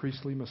be a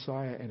priestly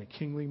Messiah and a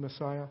kingly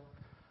Messiah.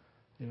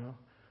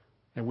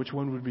 And which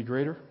one would be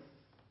greater?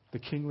 The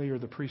kingly or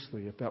the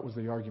priestly, if that was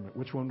the argument.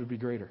 Which one would be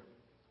greater?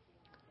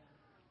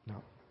 No,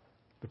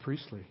 the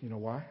priestly. You know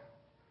why?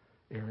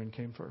 Aaron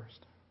came first.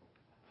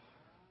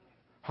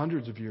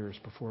 Hundreds of years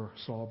before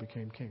Saul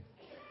became king.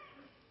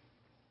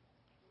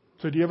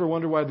 So do you ever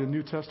wonder why the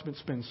New Testament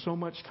spends so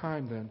much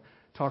time then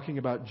talking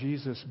about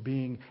Jesus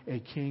being a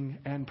king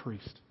and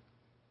priest?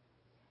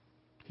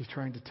 He's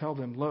trying to tell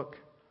them, look,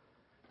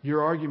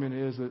 your argument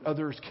is that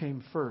others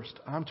came first.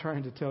 I'm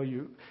trying to tell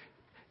you,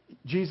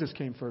 Jesus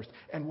came first.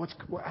 And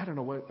I don't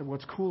know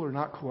what's cool or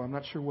not cool. I'm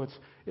not sure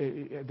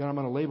that I'm going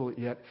to label it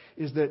yet.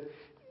 Is that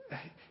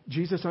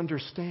Jesus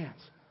understands.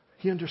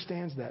 He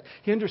understands that.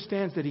 He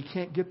understands that he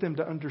can't get them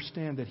to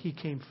understand that he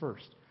came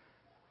first.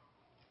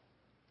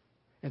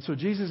 And so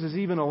Jesus is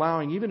even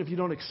allowing, even if you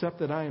don't accept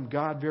that I am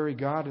God, very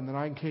God, and that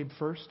I came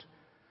first,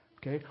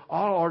 okay,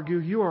 I'll argue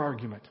your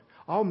argument.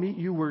 I'll meet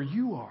you where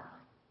you are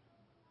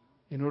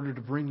in order to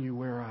bring you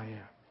where I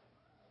am.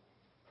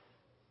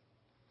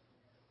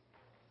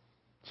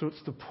 So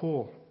it's the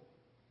pull.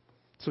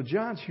 So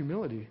John's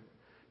humility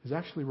is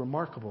actually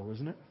remarkable,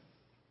 isn't it?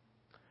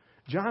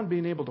 John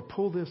being able to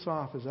pull this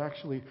off is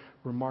actually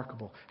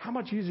remarkable. How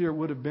much easier it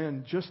would have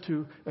been just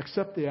to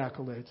accept the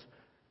accolades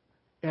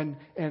and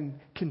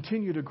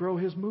continue to grow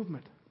his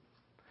movement.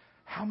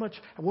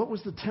 What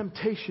was the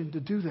temptation to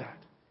do that?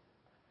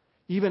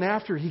 Even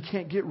after he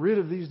can't get rid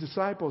of these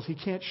disciples, he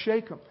can't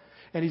shake them.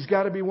 And he's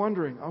got to be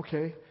wondering,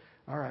 okay,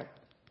 all right,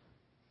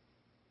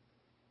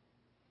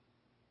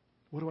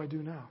 what do I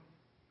do now?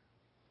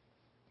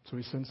 So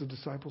he sends the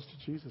disciples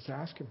to Jesus.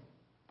 Ask him.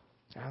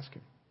 Ask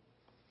him.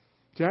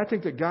 See, I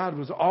think that God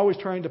was always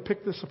trying to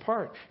pick this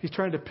apart. He's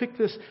trying to pick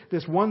this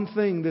one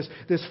thing,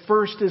 this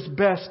first is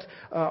best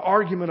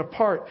argument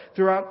apart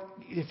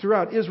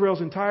throughout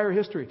Israel's entire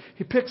history.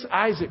 He picks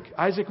Isaac.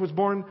 Isaac was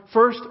born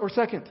first or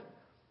second?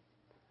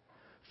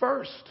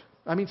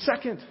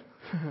 Second.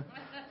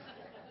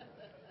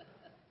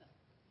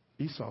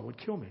 Esau would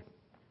kill me.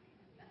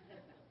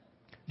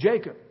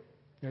 Jacob.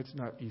 It's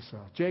not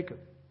Esau. Jacob.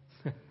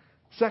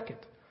 Second.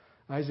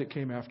 Isaac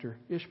came after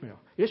Ishmael.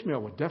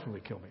 Ishmael would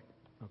definitely kill me.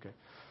 Okay.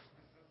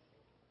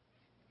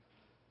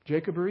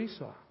 Jacob or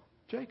Esau?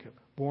 Jacob,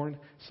 born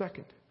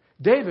second.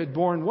 David,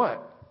 born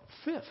what?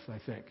 Fifth, I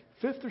think.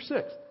 Fifth or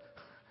sixth.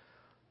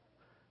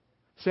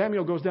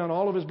 Samuel goes down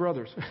all of his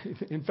brothers.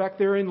 In fact,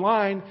 they're in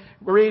line,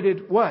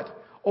 rated what?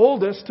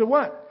 Oldest to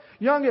what?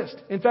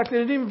 Youngest. In fact, they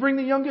didn't even bring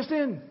the youngest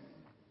in.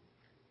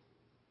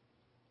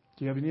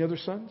 Do you have any other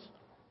sons?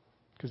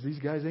 Because these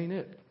guys ain't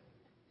it.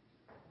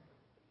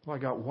 Well, I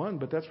got one,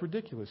 but that's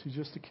ridiculous. He's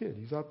just a kid.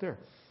 He's out there.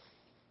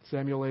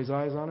 Samuel lays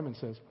eyes on him and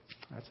says,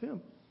 that's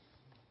him.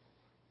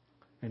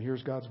 And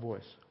here's God's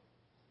voice.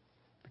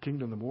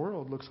 kingdom of the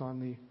world looks on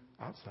the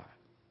outside.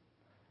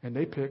 And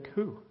they pick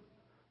who?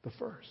 The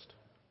first.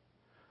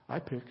 I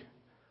pick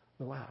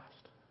the last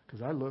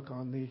because I look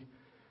on the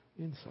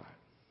inside.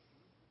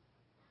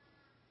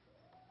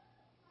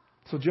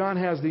 So John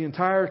has the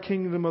entire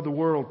kingdom of the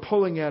world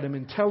pulling at him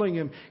and telling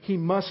him he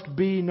must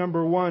be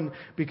number one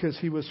because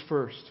he was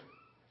first.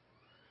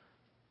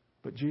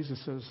 But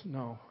Jesus says,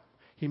 no.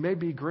 He may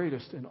be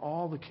greatest in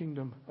all the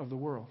kingdom of the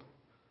world.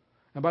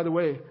 And by the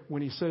way,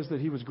 when he says that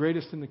he was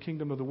greatest in the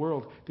kingdom of the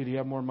world, did he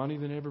have more money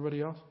than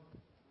everybody else?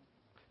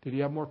 Did he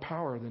have more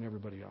power than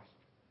everybody else?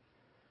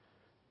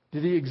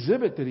 Did he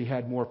exhibit that he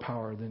had more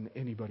power than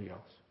anybody else?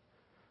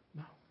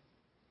 No.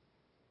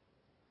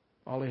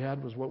 All he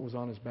had was what was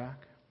on his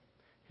back.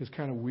 His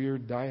kind of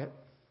weird diet,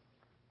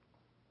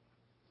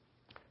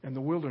 and the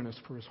wilderness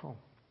for his home.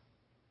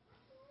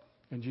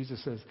 And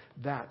Jesus says,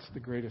 that's the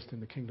greatest in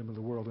the kingdom of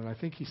the world. And I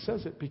think he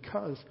says it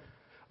because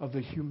of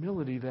the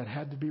humility that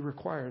had to be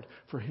required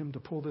for him to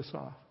pull this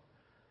off.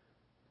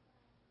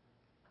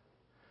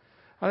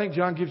 I think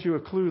John gives you a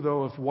clue,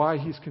 though, of why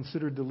he's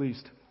considered the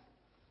least.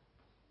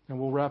 And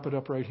we'll wrap it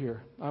up right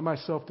here. I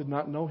myself did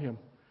not know him.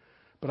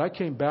 But I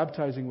came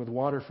baptizing with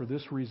water for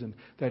this reason,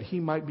 that he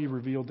might be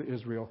revealed to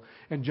Israel.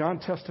 And John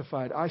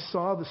testified, I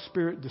saw the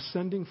Spirit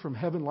descending from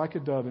heaven like a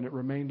dove, and it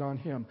remained on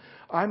him.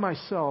 I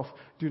myself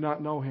do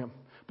not know him.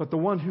 But the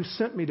one who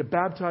sent me to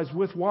baptize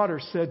with water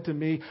said to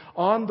me,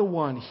 on the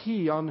one,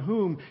 he on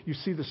whom you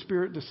see the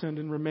Spirit descend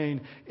and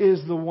remain,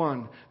 is the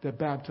one that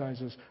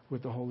baptizes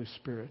with the Holy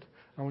Spirit.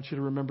 I want you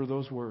to remember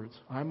those words.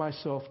 I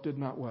myself did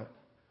not what?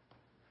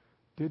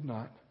 Did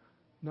not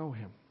know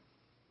him.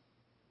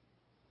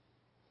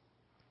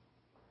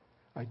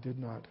 I did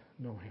not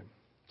know him.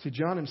 See,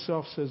 John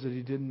himself says that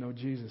he didn't know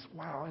Jesus.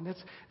 Wow, and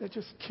that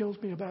just kills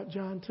me about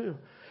John too.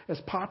 As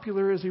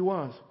popular as he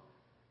was,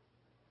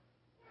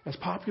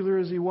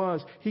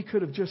 he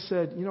could have just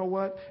said, you know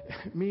what,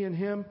 me and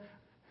him,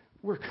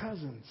 we're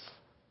cousins.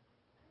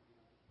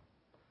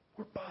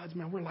 We're buds,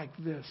 man, we're like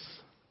this.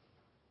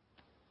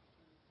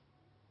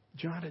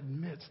 John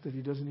admits that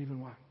he doesn't even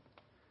what?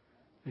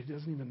 He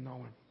doesn't even know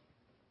him.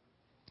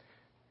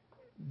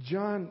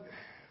 John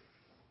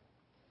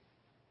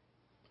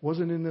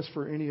wasn't in this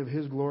for any of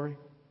his glory.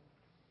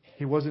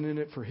 He wasn't in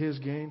it for his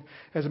gain.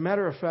 As a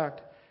matter of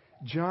fact,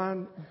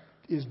 John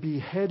is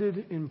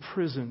beheaded in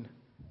prison,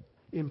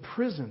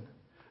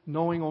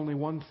 knowing only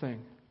one thing,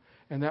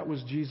 and that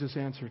was Jesus'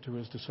 answer to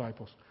his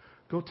disciples.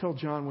 Go tell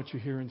John what you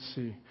hear and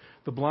see.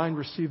 The blind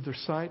receive their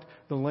sight,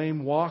 the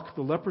lame walk,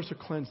 the lepers are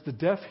cleansed, the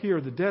deaf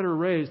hear, the dead are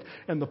raised,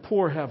 and the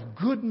poor have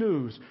good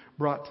news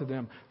brought to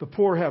them. The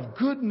poor have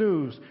good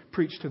news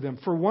preached to them.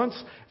 For once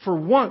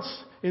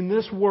in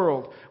this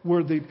world,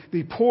 where the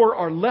poor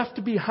are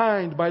left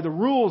behind by the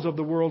rules of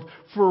the world,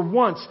 for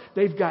once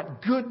they've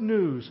got good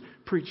news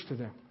preached to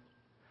them.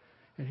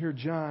 And here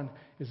John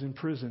is in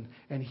prison,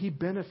 and he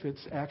benefits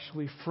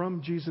actually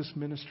from Jesus'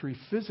 ministry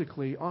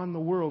physically in the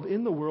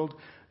world,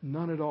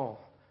 none at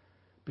all.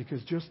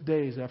 Because just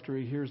days after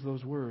he hears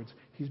those words,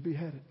 he's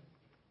beheaded.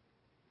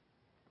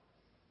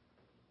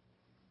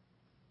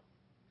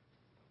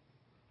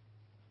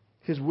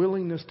 His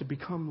willingness to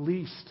become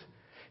least,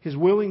 his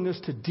willingness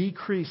to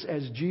decrease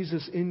as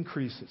Jesus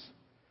increases.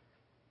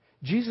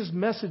 Jesus'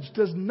 message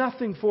does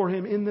nothing for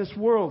him in this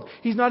world.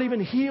 He's not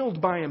even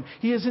healed by him.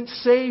 He isn't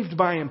saved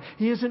by him.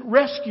 He isn't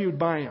rescued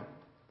by him.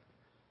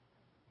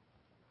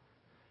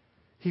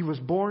 He was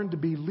born to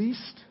be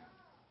least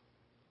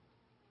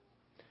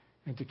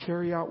and to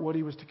carry out what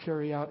he was to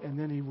carry out, and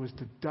then he was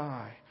to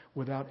die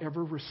without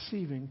ever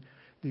receiving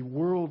the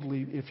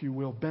worldly, if you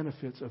will,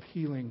 benefits of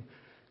healing,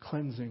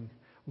 cleansing,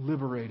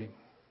 liberating.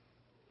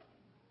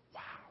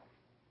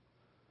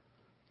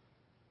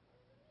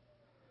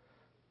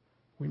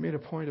 We made a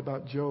point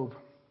about Job.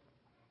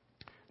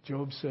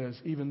 Job says,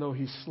 even though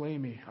he slay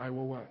me, I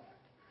will what?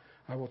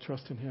 I will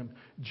trust in him.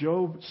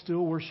 Job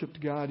still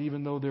worshiped God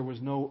even though there was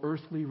no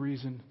earthly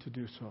reason to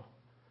do so.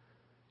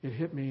 It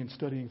hit me in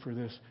studying for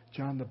this.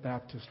 John the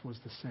Baptist was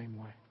the same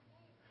way.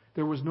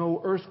 There was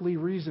no earthly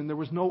reason. There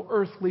was no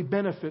earthly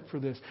benefit for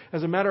this.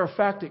 As a matter of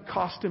fact, it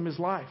cost him his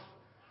life.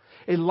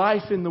 A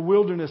life in the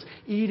wilderness,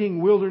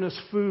 eating wilderness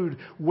food,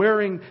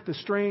 wearing the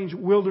strange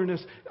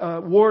wilderness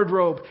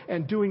wardrobe,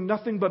 and doing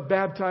nothing but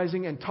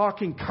baptizing and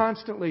talking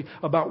constantly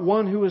about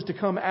one who is to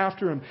come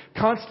after him,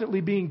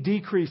 constantly being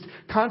decreased,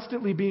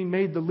 constantly being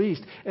made the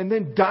least, and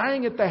then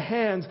dying at the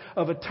hands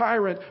of a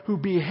tyrant who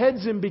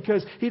beheads him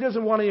because he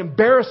doesn't want to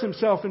embarrass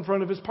himself in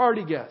front of his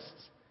party guests.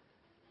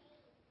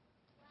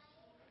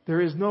 There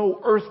is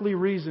no earthly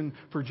reason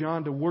for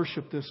John to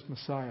worship this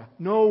Messiah.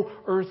 No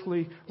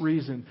earthly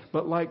reason.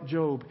 But like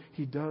Job,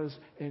 he does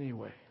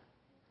anyway.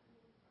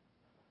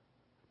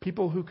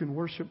 People who can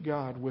worship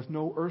God with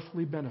no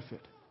earthly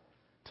benefit,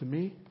 to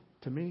me,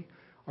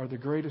 are the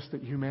greatest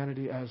that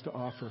humanity has to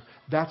offer.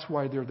 That's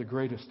why they're the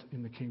greatest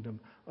in the kingdom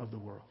of the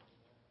world.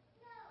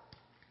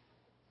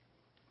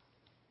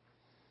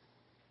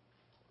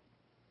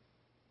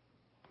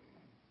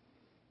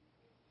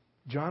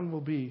 John will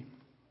be.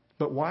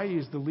 But why he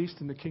is the least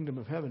in the kingdom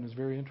of heaven is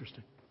very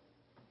interesting.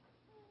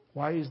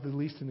 Why he's the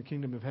least in the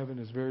kingdom of heaven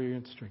is very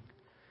interesting.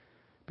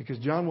 Because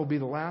John will be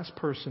the last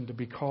person to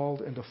be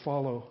called and to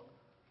follow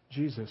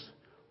Jesus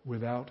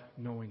without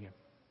knowing him.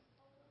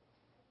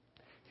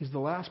 He's the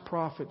last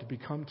prophet to be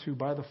come to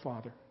by the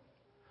Father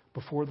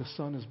before the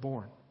Son is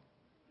born.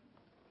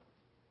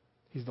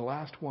 He's the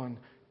last one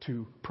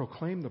to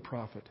proclaim the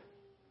prophet,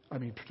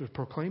 to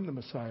proclaim the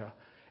Messiah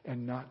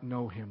and not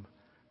know him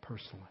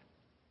personally.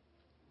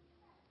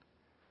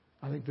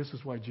 I think this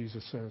is why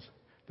Jesus says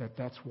that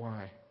that's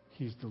why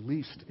he's the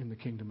least in the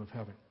kingdom of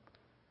heaven.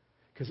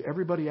 Because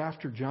everybody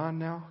after John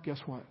now, guess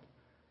what?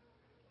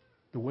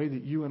 The way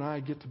that you and I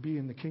get to be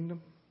in the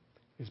kingdom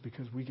is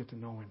because we get to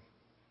know him.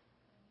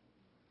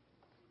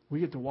 We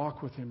get to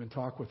walk with him and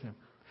talk with him.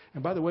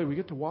 And by the way, we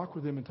get to walk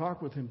with him and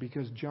talk with him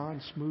because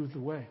John smoothed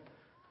the way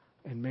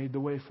and made the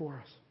way for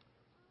us.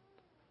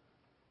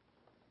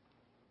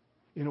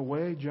 In a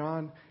way,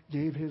 John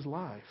gave his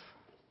life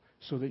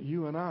so that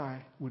you and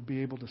I would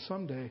be able to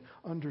someday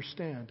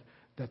understand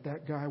that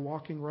that guy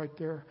walking right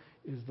there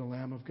is the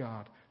Lamb of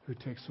God who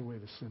takes away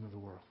the sin of the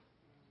world.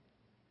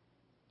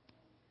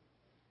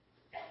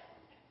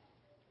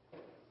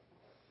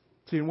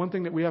 See, and one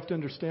thing that we have to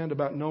understand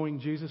about knowing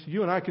Jesus,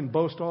 you and I can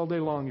boast all day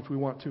long if we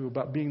want to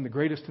about being the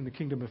greatest in the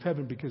kingdom of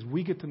heaven because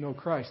we get to know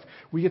Christ.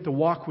 We get to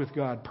walk with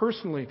God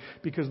personally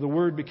because the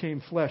Word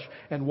became flesh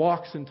and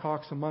walks and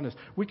talks among us.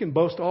 We can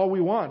boast all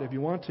we want if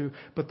you want to,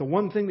 but the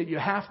one thing that you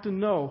have to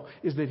know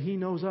is that He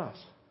knows us.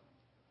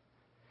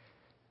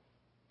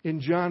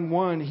 In John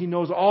 1, He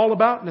knows all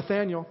about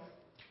Nathanael.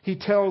 He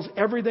tells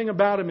everything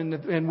about him.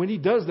 And when he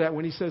does that,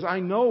 when he says, I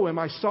know him,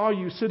 I saw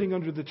you sitting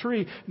under the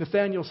tree,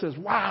 Nathanael says,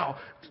 wow,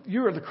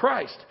 you're the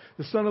Christ,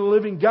 the Son of the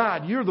living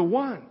God. You're the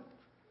one.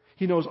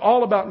 He knows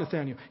all about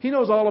Nathanael. He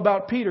knows all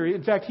about Peter.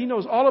 In fact, he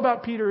knows all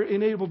about Peter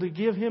and able to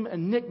give him a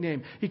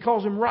nickname. He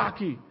calls him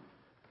Rocky.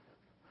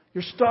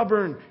 You're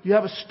stubborn. You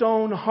have a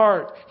stone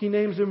heart. He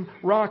names him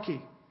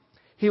Rocky.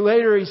 He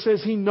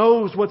says he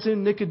knows what's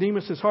in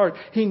Nicodemus' heart.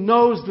 He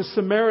knows the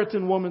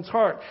Samaritan woman's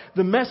heart.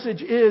 The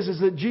message is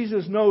that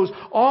Jesus knows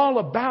all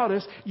about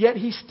us, yet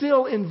He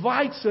still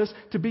invites us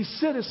to be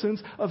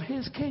citizens of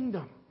His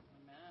kingdom.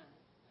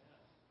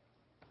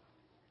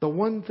 The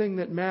one thing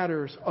that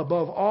matters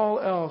above all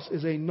else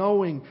is a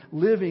knowing,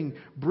 living,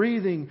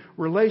 breathing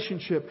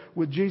relationship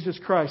with Jesus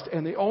Christ.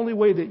 And the only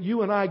way that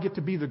you and I get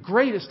to be the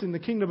greatest in the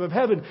kingdom of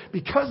heaven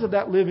because of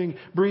that living,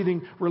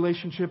 breathing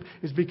relationship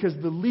is because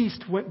the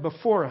least went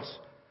before us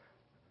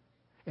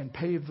and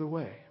paved the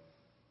way.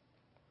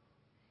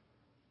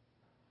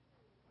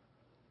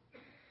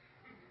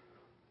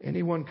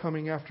 Anyone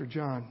coming after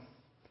John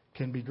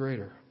can be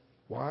greater.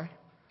 Why?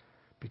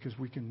 Because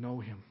we can know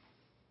him.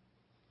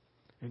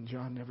 And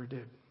John never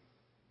did.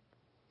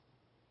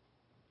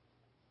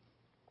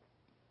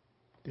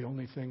 The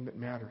only thing that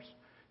matters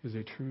is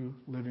a true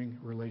living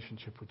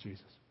relationship with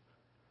Jesus.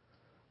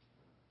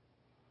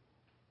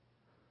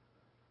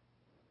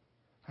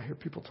 I hear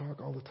people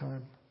talk all the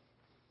time.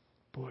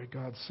 Boy,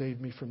 God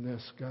saved me from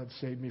this. God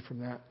saved me from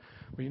that.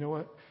 Well, you know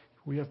what?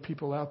 We have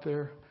people out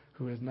there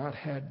who have not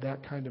had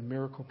that kind of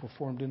miracle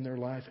performed in their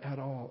life at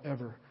all,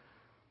 ever.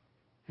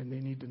 And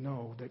they need to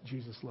know that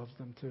Jesus loves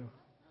them too.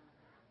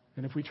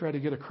 And if we try to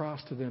get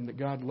across to them that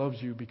God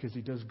loves you because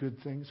He does good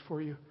things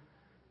for you,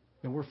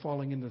 then we're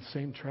falling into the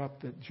same trap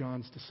that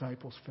John's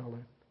disciples fell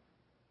in.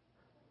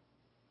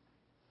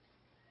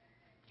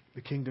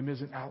 The kingdom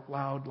isn't out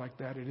loud like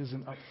that. It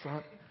isn't up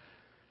front.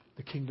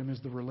 The kingdom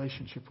is the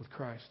relationship with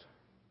Christ.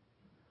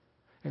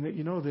 And that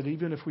you know that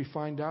even if we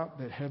find out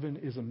that heaven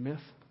is a myth,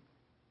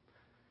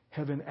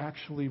 heaven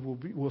actually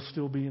will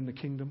still be in the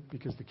kingdom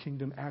because the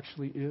kingdom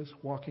actually is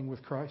walking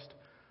with Christ.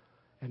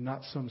 And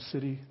not some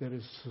city that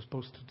is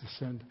supposed to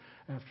descend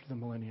after the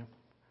millennium.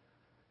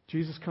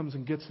 Jesus comes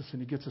and gets us, and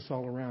He gets us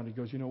all around. He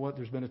goes, you know what?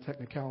 There's been a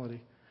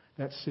technicality.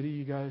 That city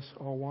you guys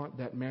all want,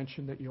 that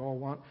mansion that you all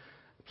want,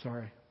 I'm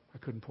sorry, I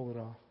couldn't pull it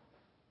off.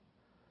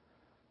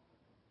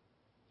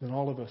 Then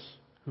all of us,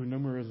 who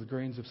number as the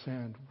grains of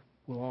sand,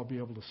 will all be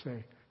able to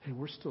say, hey,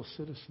 we're still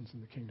citizens in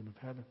the kingdom of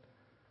heaven.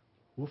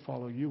 We'll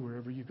follow you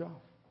wherever you go.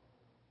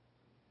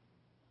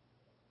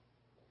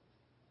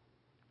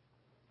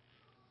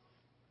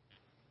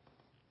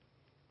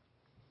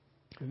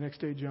 The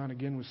next day, John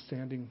again was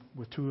standing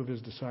with two of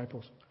his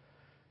disciples.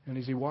 And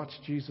as he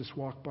watched Jesus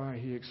walk by,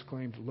 he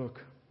exclaimed,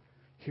 look,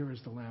 here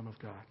is the Lamb of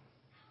God.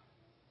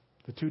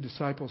 The two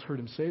disciples heard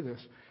him say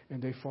this,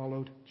 and they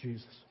followed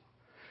Jesus.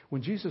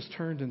 When Jesus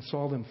turned and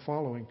saw them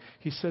following,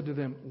 He said to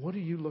them, what are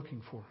you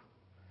looking for?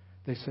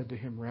 They said to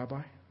Him,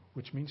 Rabbi,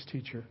 which means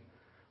teacher,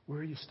 where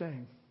are you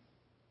staying?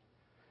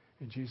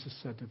 And Jesus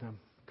said to them,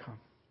 come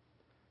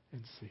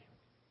and see.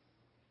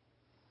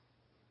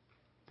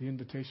 The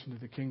invitation to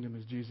the kingdom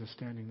is Jesus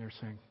standing there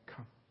saying,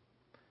 come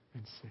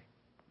and see.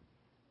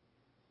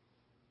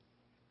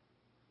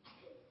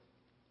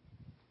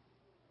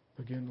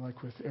 Again,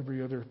 like with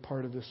every other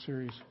part of this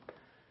series,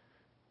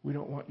 we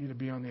don't want you to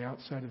be on the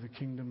outside of the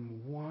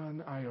kingdom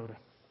one iota.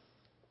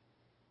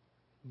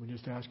 We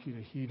just ask you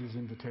to heed His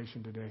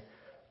invitation today.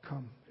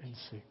 Come and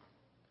see.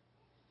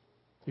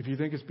 If you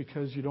think it's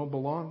because you don't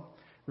belong,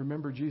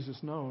 Remember, Jesus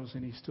knows,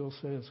 and he still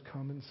says,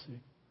 come and see.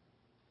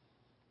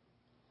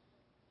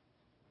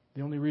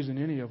 The only reason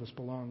any of us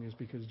belong is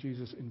because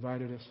Jesus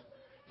invited us.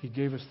 He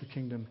gave us the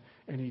kingdom,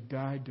 and he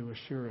died to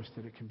assure us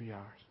that it can be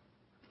ours.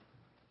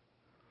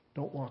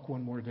 Don't walk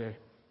one more day.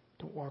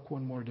 Don't walk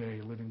one more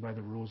day living by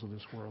the rules of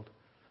this world.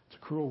 It's a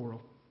cruel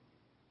world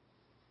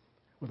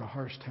with a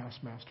harsh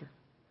taskmaster,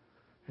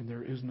 and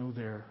there is no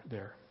there.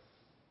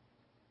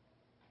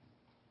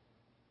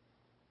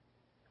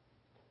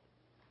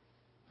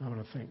 I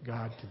want to thank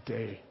God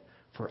today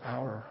for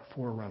our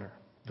forerunner,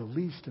 the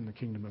least in the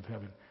kingdom of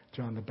heaven,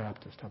 John the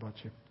Baptist. How about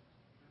you?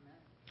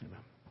 Amen.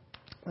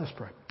 Let's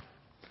pray.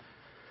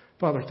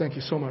 Father, thank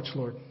you so much,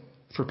 Lord,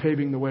 for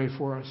paving the way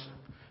for us.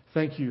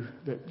 Thank you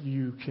that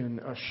you can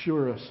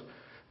assure us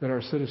that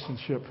our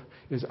citizenship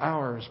is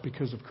ours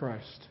because of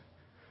Christ,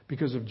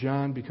 because of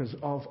John, because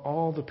of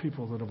all the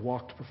people that have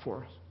walked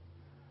before us.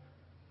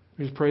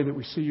 We just pray that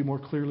we see you more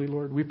clearly,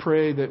 Lord. We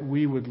pray that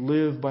we would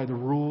live by the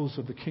rules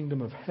of the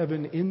kingdom of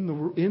heaven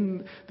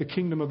in the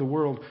kingdom of the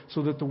world,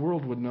 so that the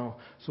world would know,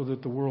 so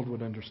that the world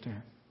would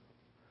understand.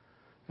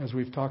 As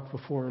we've talked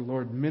before,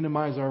 Lord,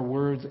 minimize our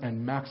words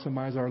and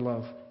maximize our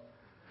love.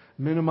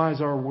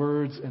 Minimize our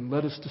words and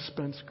let us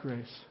dispense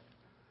grace.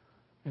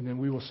 And then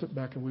we will sit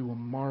back and we will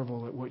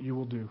marvel at what you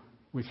will do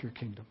with your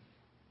kingdom.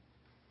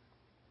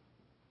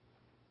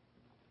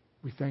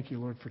 We thank you,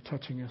 Lord, for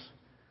touching us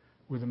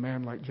with a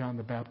man like John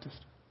the Baptist.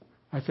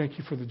 I thank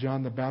you for the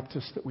John the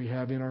Baptist that we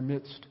have in our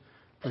midst,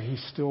 for he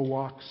still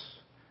walks,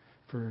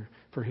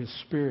 for his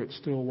spirit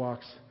still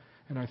walks.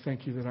 And I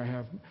thank you that I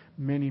have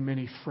many,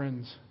 many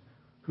friends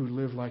who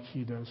live like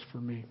he does for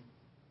me.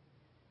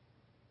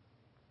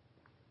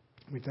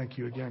 We thank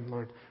you again,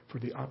 Lord, for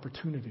the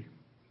opportunity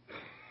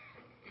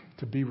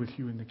to be with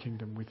you in the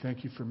kingdom. We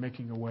thank you for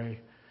making a way.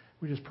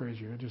 We just praise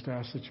you. I just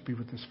ask that you be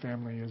with this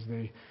family as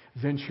they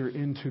venture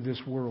into this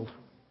world.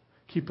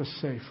 Keep us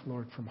safe,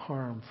 Lord, from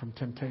harm, from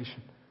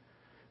temptation.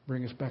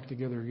 Bring us back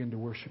together again to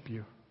worship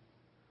you.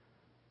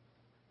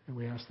 And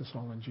we ask this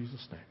all in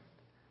Jesus'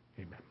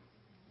 name. Amen.